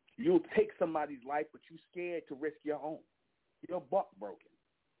 You'll take somebody's life, but you scared to risk your own. You're buck broken.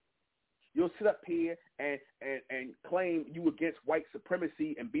 You'll sit up here and claim you against white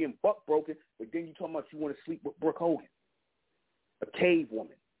supremacy and being buck broken, but then you talking about you want to sleep with Brooke Hogan, a cave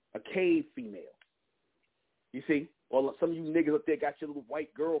woman, a cave female. You see? Or some of you niggas up there got your little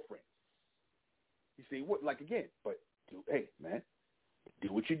white girlfriend. You see, what? Like, again, but hey, man,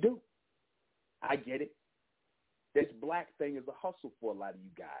 do what you do. I get it. This black thing is a hustle for a lot of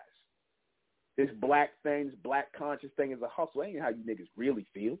you guys. This black conscious thing is a hustle. Ain't how you niggas really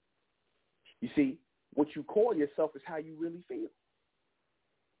feel. You see, what you call yourself is how you really feel.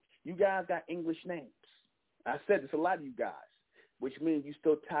 You guys got English names. I said this, a lot of you guys, which means you're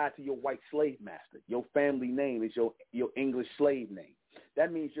still tied to your white slave master. Your family name is your English slave name.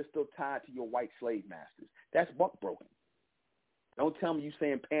 That means you're still tied to your white slave masters. That's buck broken. Don't tell me you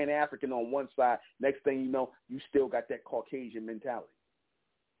saying Pan-African on one side, next thing you know, you still got that Caucasian mentality.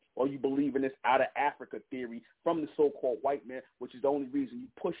 Or you believe in this out of Africa theory from the so-called white man, which is the only reason you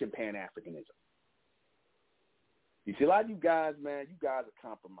pushing Pan-Africanism. You see, a lot of you guys, man, you guys are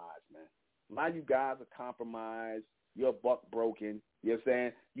compromised, man. A lot of you guys are compromised. You're buck broken. You know what I'm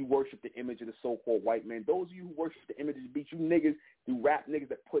saying? You worship the image of the so-called white man. Those of you who worship the image of the beast, you niggas, you rap niggas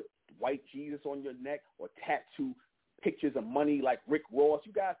that put white Jesus on your neck or tattoo pictures of money like Rick Ross.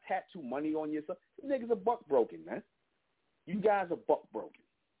 You guys tattoo money on yourself. You niggas are buck broken, man. You guys are buck broken.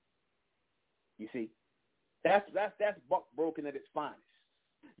 You see? That's buck broken at its finest.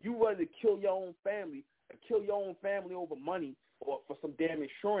 You ready to kill your own family over money or for some damn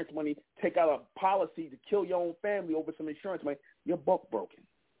insurance money, take out a policy to kill your own family over some insurance money. You're buck broken.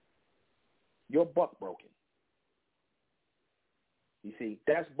 You're buck broken. You see?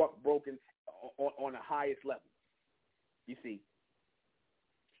 That's buck broken on the highest level. You see?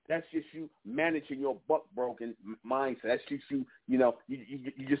 That's just you managing your buck broken mindset. That's just you, you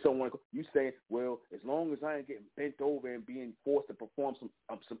just don't want to go. You saying, well, as long as I ain't getting bent over and being forced to perform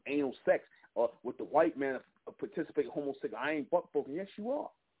some anal sex or with the white man participate in homosexual, I ain't buck broken. Yes, you are.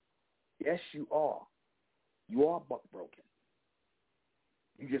 Yes, you are. You are buck broken.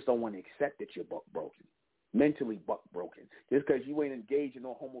 You just don't want to accept that you're buck broken. Mentally buck broken. Just because you ain't engaging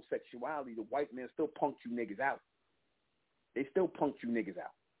on homosexuality, the white man still punked you niggas out. They still punked you niggas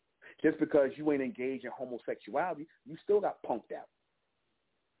out. Just because you ain't engaged in homosexuality, you still got punked out.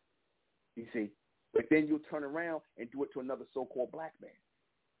 You see? But then you'll turn around and do it to another so-called black man.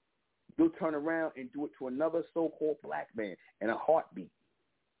 You'll turn around and do it to another so-called black man in a heartbeat.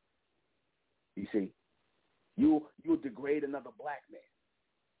 You see? You'll degrade another black man.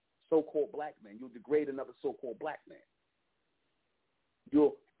 So-called black man. You'll degrade another so-called black man.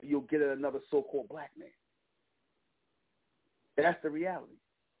 You'll get at another so-called black man. That's the reality.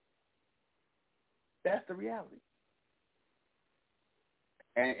 That's the reality.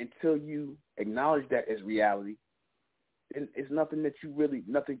 And until you acknowledge that as reality, it's nothing can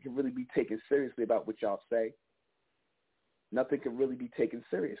really be taken seriously about what y'all say. Nothing can really be taken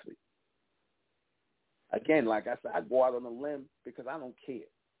seriously. Again, like I said, I go out on a limb because I don't care.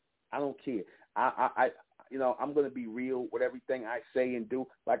 I don't care. I'm going to be real with everything I say and do.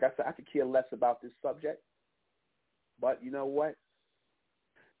 Like I said, I could care less about this subject. But you know what?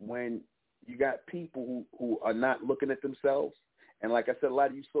 When you got people who are not looking at themselves, and like I said, a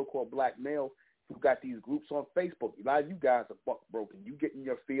lot of you so-called black males who got these groups on Facebook, a lot of you guys are buck broken. You get in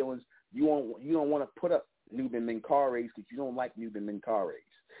your feelings. You don't want to put up Nuben MENKARAYZZ because you don't like Nuben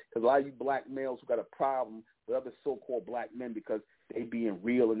MENKARAYZZ. Because a lot of you black males who got a problem with other so-called black men because they being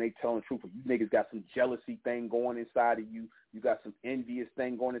real and they telling the truth. You niggas got some jealousy thing going inside of you. You got some envious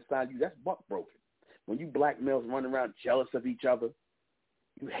thing going inside of you. That's buck broken. When you black males run around jealous of each other,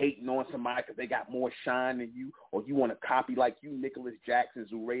 you hating on somebody because they got more shine than you, or you want to copy like you, Nicholas Jackson,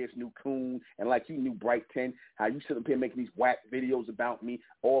 Zurayas New Coon, and like you, New Bright 10, how you sit up here making these whack videos about me,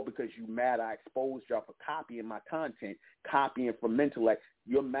 all because you mad I exposed y'all for copying my content, copying from MENTELECT.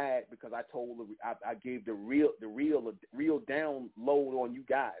 You're mad because I gave the real download on you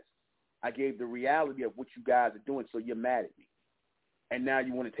guys. I gave the reality of what you guys are doing, so you're mad at me. And now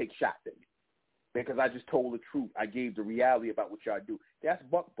you want to take shots at me. Because I just told the truth. I gave the reality about what y'all do. That's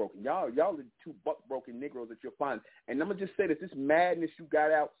buck broken. Y'all are the two buck broken Negroes that you'll find. And I'm gonna just say this madness you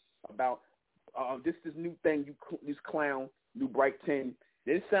got out about this new thing, this clown, New Bright 10.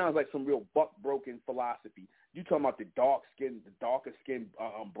 This sounds like some real buck broken philosophy. You talking about the darker skin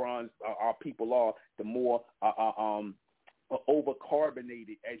bronze our people are, the more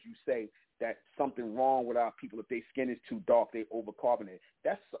overcarbonated, as you say. That's something wrong with our people. If their skin is too dark, they overcarbonated.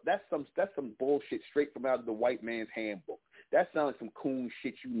 That's some bullshit straight from out of the white man's handbook. That sounds like some coon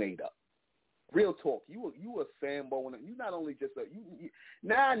shit you made up. Real talk. You a Sambo, and you not only just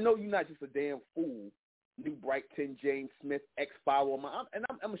now I know you're not just a damn fool. New Bright 10 James Smith, ex-follower of mine, and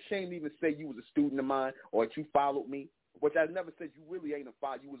I'm ashamed to even say you was a student of mine or that you followed me, which I never said you really ain't a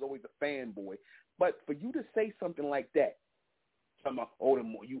follower. You was always a fanboy. But for you to say something like that, talking about,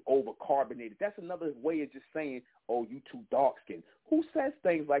 you overcarbonated. That's another way of just saying, oh, you too dark-skinned. Who says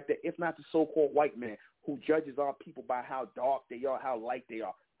things like that if not the so-called white man who judges our people by how dark they are, how light they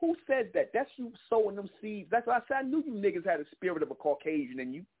are? Who says that? That's you sowing them seeds. That's why I said I knew you niggas had a spirit of a Caucasian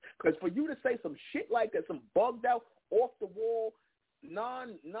in you. Because for you to say some shit like that, some bugged out, off-the-wall,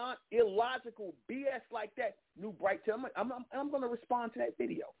 non-illogical BS like that, New Bright, I'm going to respond to that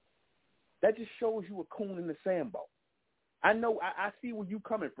video. That just shows you a coon in the Sambo. I know, I see where you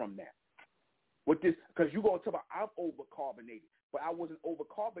coming from now with this, because you're going to talk about I'm overcarbonated, but I wasn't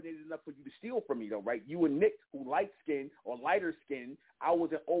overcarbonated enough for you to steal from me, though, right? You and Nick, who light-skinned or lighter-skinned, I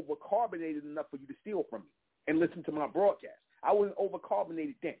wasn't overcarbonated enough for you to steal from me and listen to my broadcast. I wasn't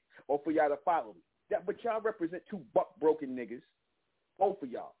overcarbonated then, or for y'all to follow me. But y'all represent two buck-broken niggas, both of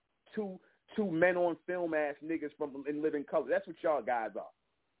y'all, two men-on-film-ass niggas from In Living Color. That's what y'all guys are.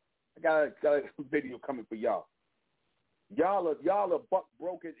 I got a video coming for y'all. Y'all are buck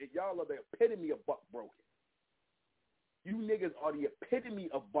broken. Y'all are the epitome of buck broken. You niggas are the epitome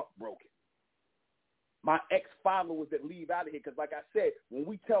of buck broken. My ex-followers that leave out of here, because like I said, when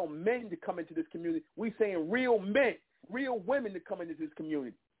we tell men to come into this community, we saying real men, real women to come into this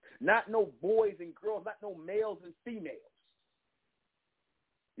community. Not no boys and girls, not no males and females.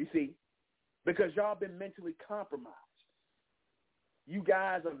 You see? Because y'all been mentally compromised. You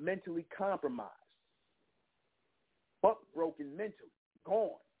guys are mentally compromised. Buck broken mentally. Gone.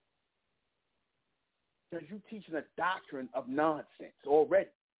 Because you teaching a doctrine of nonsense already.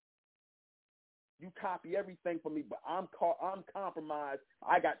 You copy everything from me, but I'm compromised.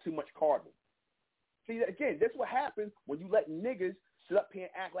 I got too much carbon. See, again, this is what happens when you let niggas sit up here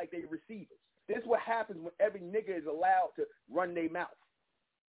and act like they receivers. This is what happens when every nigga is allowed to run their mouth.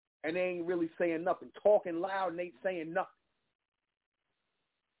 And they ain't really saying nothing. Talking loud and ain't saying nothing.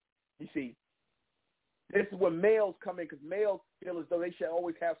 You see, this is where males come in, because males feel as though they should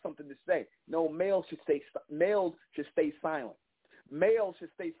always have something to say. No, males should stay silent. Males should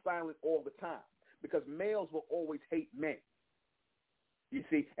stay silent all the time, because males will always hate men. You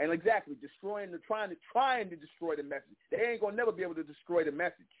see, and exactly, trying to destroy the message. They ain't gonna never be able to destroy the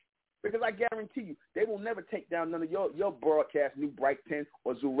message, because I guarantee you, they will never take down none of your broadcast, New Brighton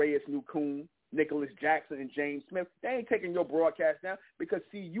or Zureus New Coon, Nicholas Jackson, and James Smith. They ain't taking your broadcast down, because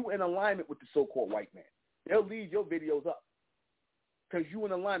see, you in alignment with the so-called white man. They'll leave your videos up, because you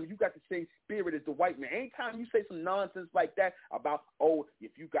in alignment. You got the same spirit as the white man. Anytime you say some nonsense like that about, oh,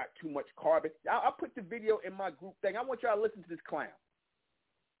 if you got too much carbon, I'll put the video in my group thing. I want y'all to listen to this clown.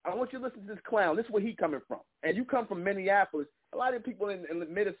 I want you to listen to this clown. This is where he coming from. And you come from Minneapolis. A lot of people in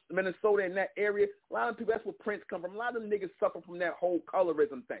Minnesota, in that area, a lot of people, that's where Prince come from. A lot of them niggas suffer from that whole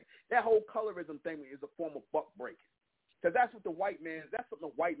colorism thing. That whole colorism thing is a form of buck breaking. Because that's what that's what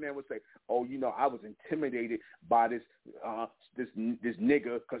the white man would say. Oh, you know, I was intimidated by this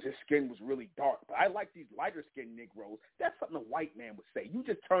nigga because his skin was really dark. But I like these lighter skinned Negroes. That's something a white man would say. You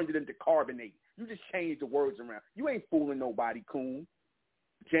just turned it into carbonate. You just changed the words around. You ain't fooling nobody, coon.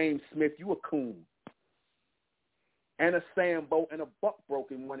 James Smith, you a coon. And a Sambo and a buck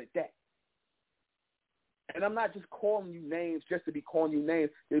broken one at that. And I'm not just calling you names just to be calling you names,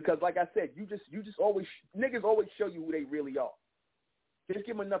 because like I said, you just always, niggas always show you who they really are. Just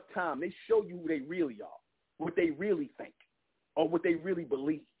give them enough time. They show you who they really are, what they really think, or what they really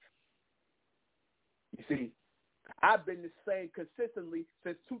believe. You see, I've been the same consistently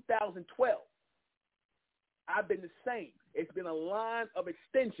since 2012. I've been the same. It's been a line of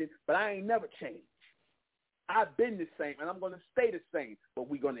extension, but I ain't never changed. I've been the same, and I'm going to stay the same, but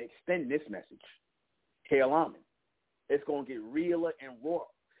we're going to extend this message. Hail Amen. It's going to get realer and rawer.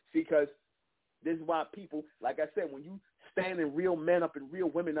 See, because this is why people, like I said, when you standing real men up and real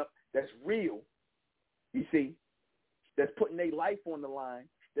women up, that's real, you see, that's putting their life on the line,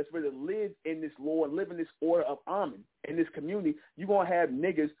 that's ready to live in this law and live in this order of Amen in this community, you're going to have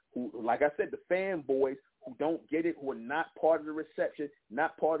niggas who, like I said, the fanboys who don't get it, who are not part of the reception,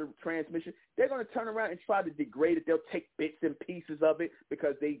 not part of the transmission, they're going to turn around and try to degrade it. They'll take bits and pieces of it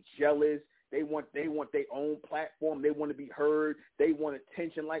because they jealous. They want their own platform. They want to be heard. They want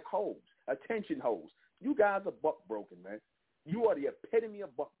attention like hoes, attention hoes. You guys are buck broken, man. You are the epitome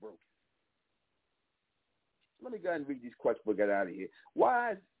of buck broken. Let me go ahead and read these questions before we get out of here.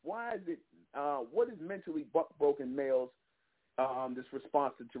 Why is it, what is mentally buck broken males, this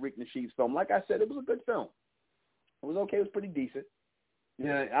response to Tariq Nasheed'S film? Like I said, it was a good film. It was okay. It was pretty decent.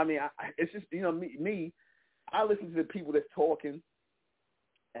 Yeah, I mean, it's just, you know, me, I listen to the people that's talking,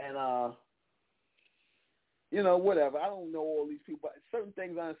 and, you know, whatever. I don't know all these people, but certain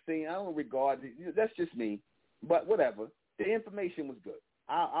things I've seen, I don't regard it. That's just me. But whatever. The information was good.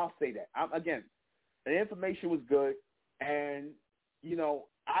 I'll say that. Again, the information was good, and, you know,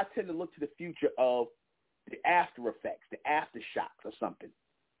 I tend to look to the future of the after effects, the aftershocks or something.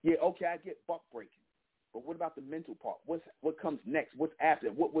 Yeah, okay, I get buck breaking. But what about the mental part? What comes next? What's after?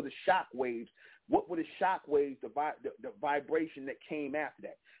 What were the shock waves? What were the shock waves, the vibration that came after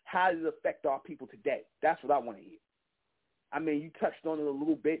that? How does it affect our people today? That's what I want to hear. I mean, you touched on it a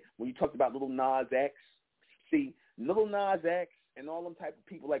little bit when you talked about Little Nas X. See, Little Nas X and all them type of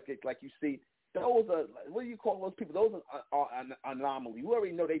people like this, like you see, those are, what do you call those people? Those are an anomaly. You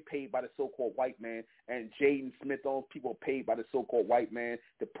already know they paid by the so-called white man, and Jaden Smith, those people are paid by the so-called white man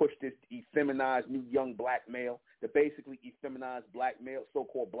to push this effeminized new young black male, the basically effeminized black male,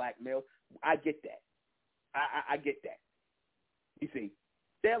 so-called black male. I get that. I get that. You see,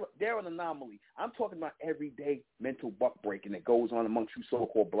 They're an anomaly. I'm talking about everyday mental buck breaking that goes on amongst you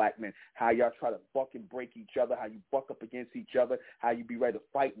so-called black men. How y'all try to buck and break each other, how you buck up against each other, how you be ready to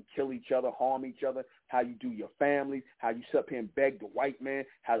fight and kill each other, harm each other, how you do your families, how you sit up here and beg the white man,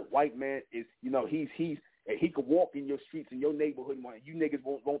 how the white man is, he could walk in your streets in your neighborhood, and you niggas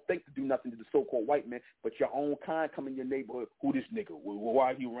won't think to do nothing to the so-called white man, but your own kind come in your neighborhood. Who this nigga?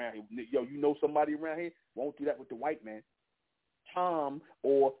 Why he around here? Yo, you know somebody around here? Won't do that with the white man. Tom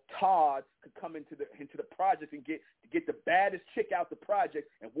or Todd could come into the project and get the baddest chick out the project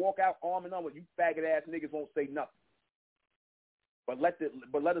and walk out arm in arm with you faggot ass niggas won't say nothing. But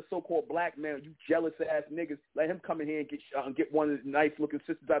let a so-called black man, you jealous ass niggas, let him come in here and get one of the nice looking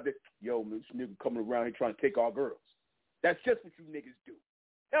sisters out there. Yo, man, this nigga coming around here trying to take our girls. That's just what you niggas do.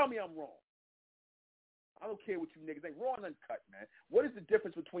 Tell me I'm wrong. I don't care what you niggas ain't raw and uncut, man. What is the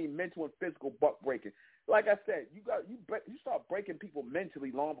difference between mental and physical buck breaking? Like I said, you start breaking people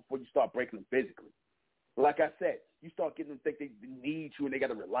mentally long before you start breaking them physically. Like I said, you start getting them to think they need you and they got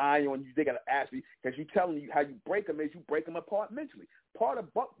to rely on you. They got to ask you because you telling you how you break them is you break them apart mentally. Part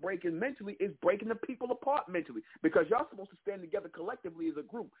of buck breaking mentally is breaking the people apart mentally because y'all supposed to stand together collectively as a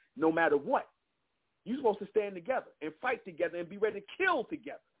group no matter what. You're supposed to stand together and fight together and be ready to kill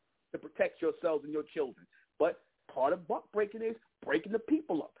together to protect yourselves and your children. But part of buck breaking is breaking the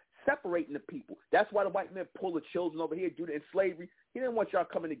people up, separating the people. That's why the white man pull the children over here, do it in slavery. He didn't want y'all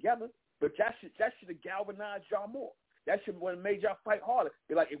coming together, but that should have galvanized y'all more. That should have made y'all fight harder.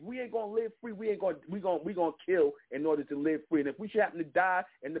 Be like, if we ain't gonna live free, we gonna kill in order to live free. And if we should happen to die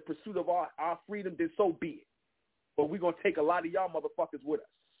in the pursuit of our freedom, then so be it. But we're gonna take a lot of y'all motherfuckers with us,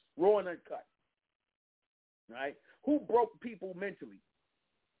 raw and uncut. Right? Who broke people mentally?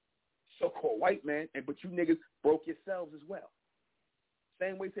 So-called white man, but you niggas broke yourselves as well.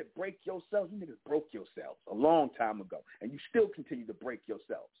 Same way you said break yourselves, you niggas broke yourselves a long time ago, and you still continue to break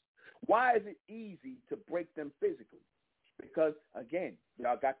yourselves. Why is it easy to break them physically? Because, again,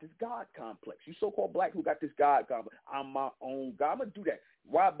 y'all got this God complex. You so-called black people got this God complex. I'm my own God. I'm going to do that.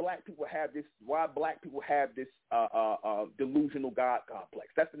 Why black people have this delusional God complex?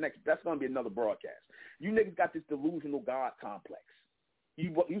 That's going to be another broadcast. You niggas got this delusional God complex.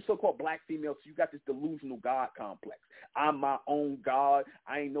 You so-called black females, you got this delusional God complex. I'm my own God.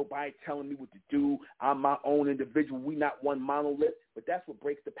 I ain't nobody telling me what to do. I'm my own individual. We not one monolith, but that's what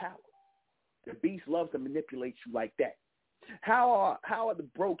breaks the power. The beast loves to manipulate you like that. How are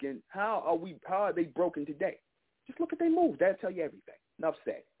they broken today? Just look at their moves. That'll tell you everything. Enough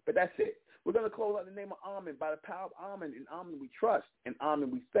said. But that's it. We're going to close out the name of Amen by the power of Amen. In Amen we trust. In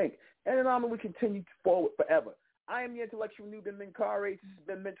Amen we think. And in Amen we continue forward forever. I am the intellectual Nuben MENKARAYZZ. This has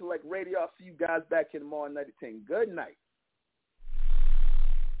been MENTELECT Radio. I'll see you guys back here tomorrow night at 10. Good night.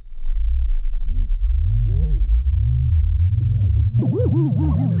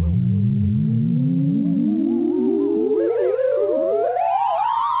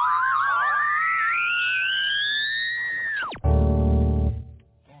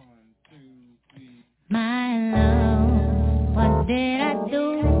 My love, what did I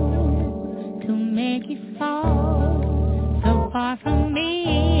do to make you fall so far from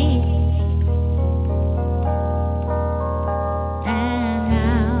me? And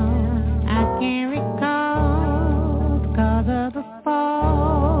now I can't recall because of the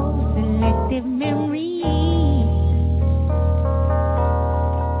false selective memory.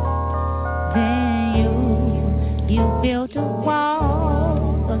 Then you built a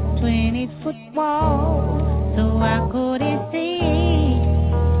wall, a 20-foot wall, so I couldn't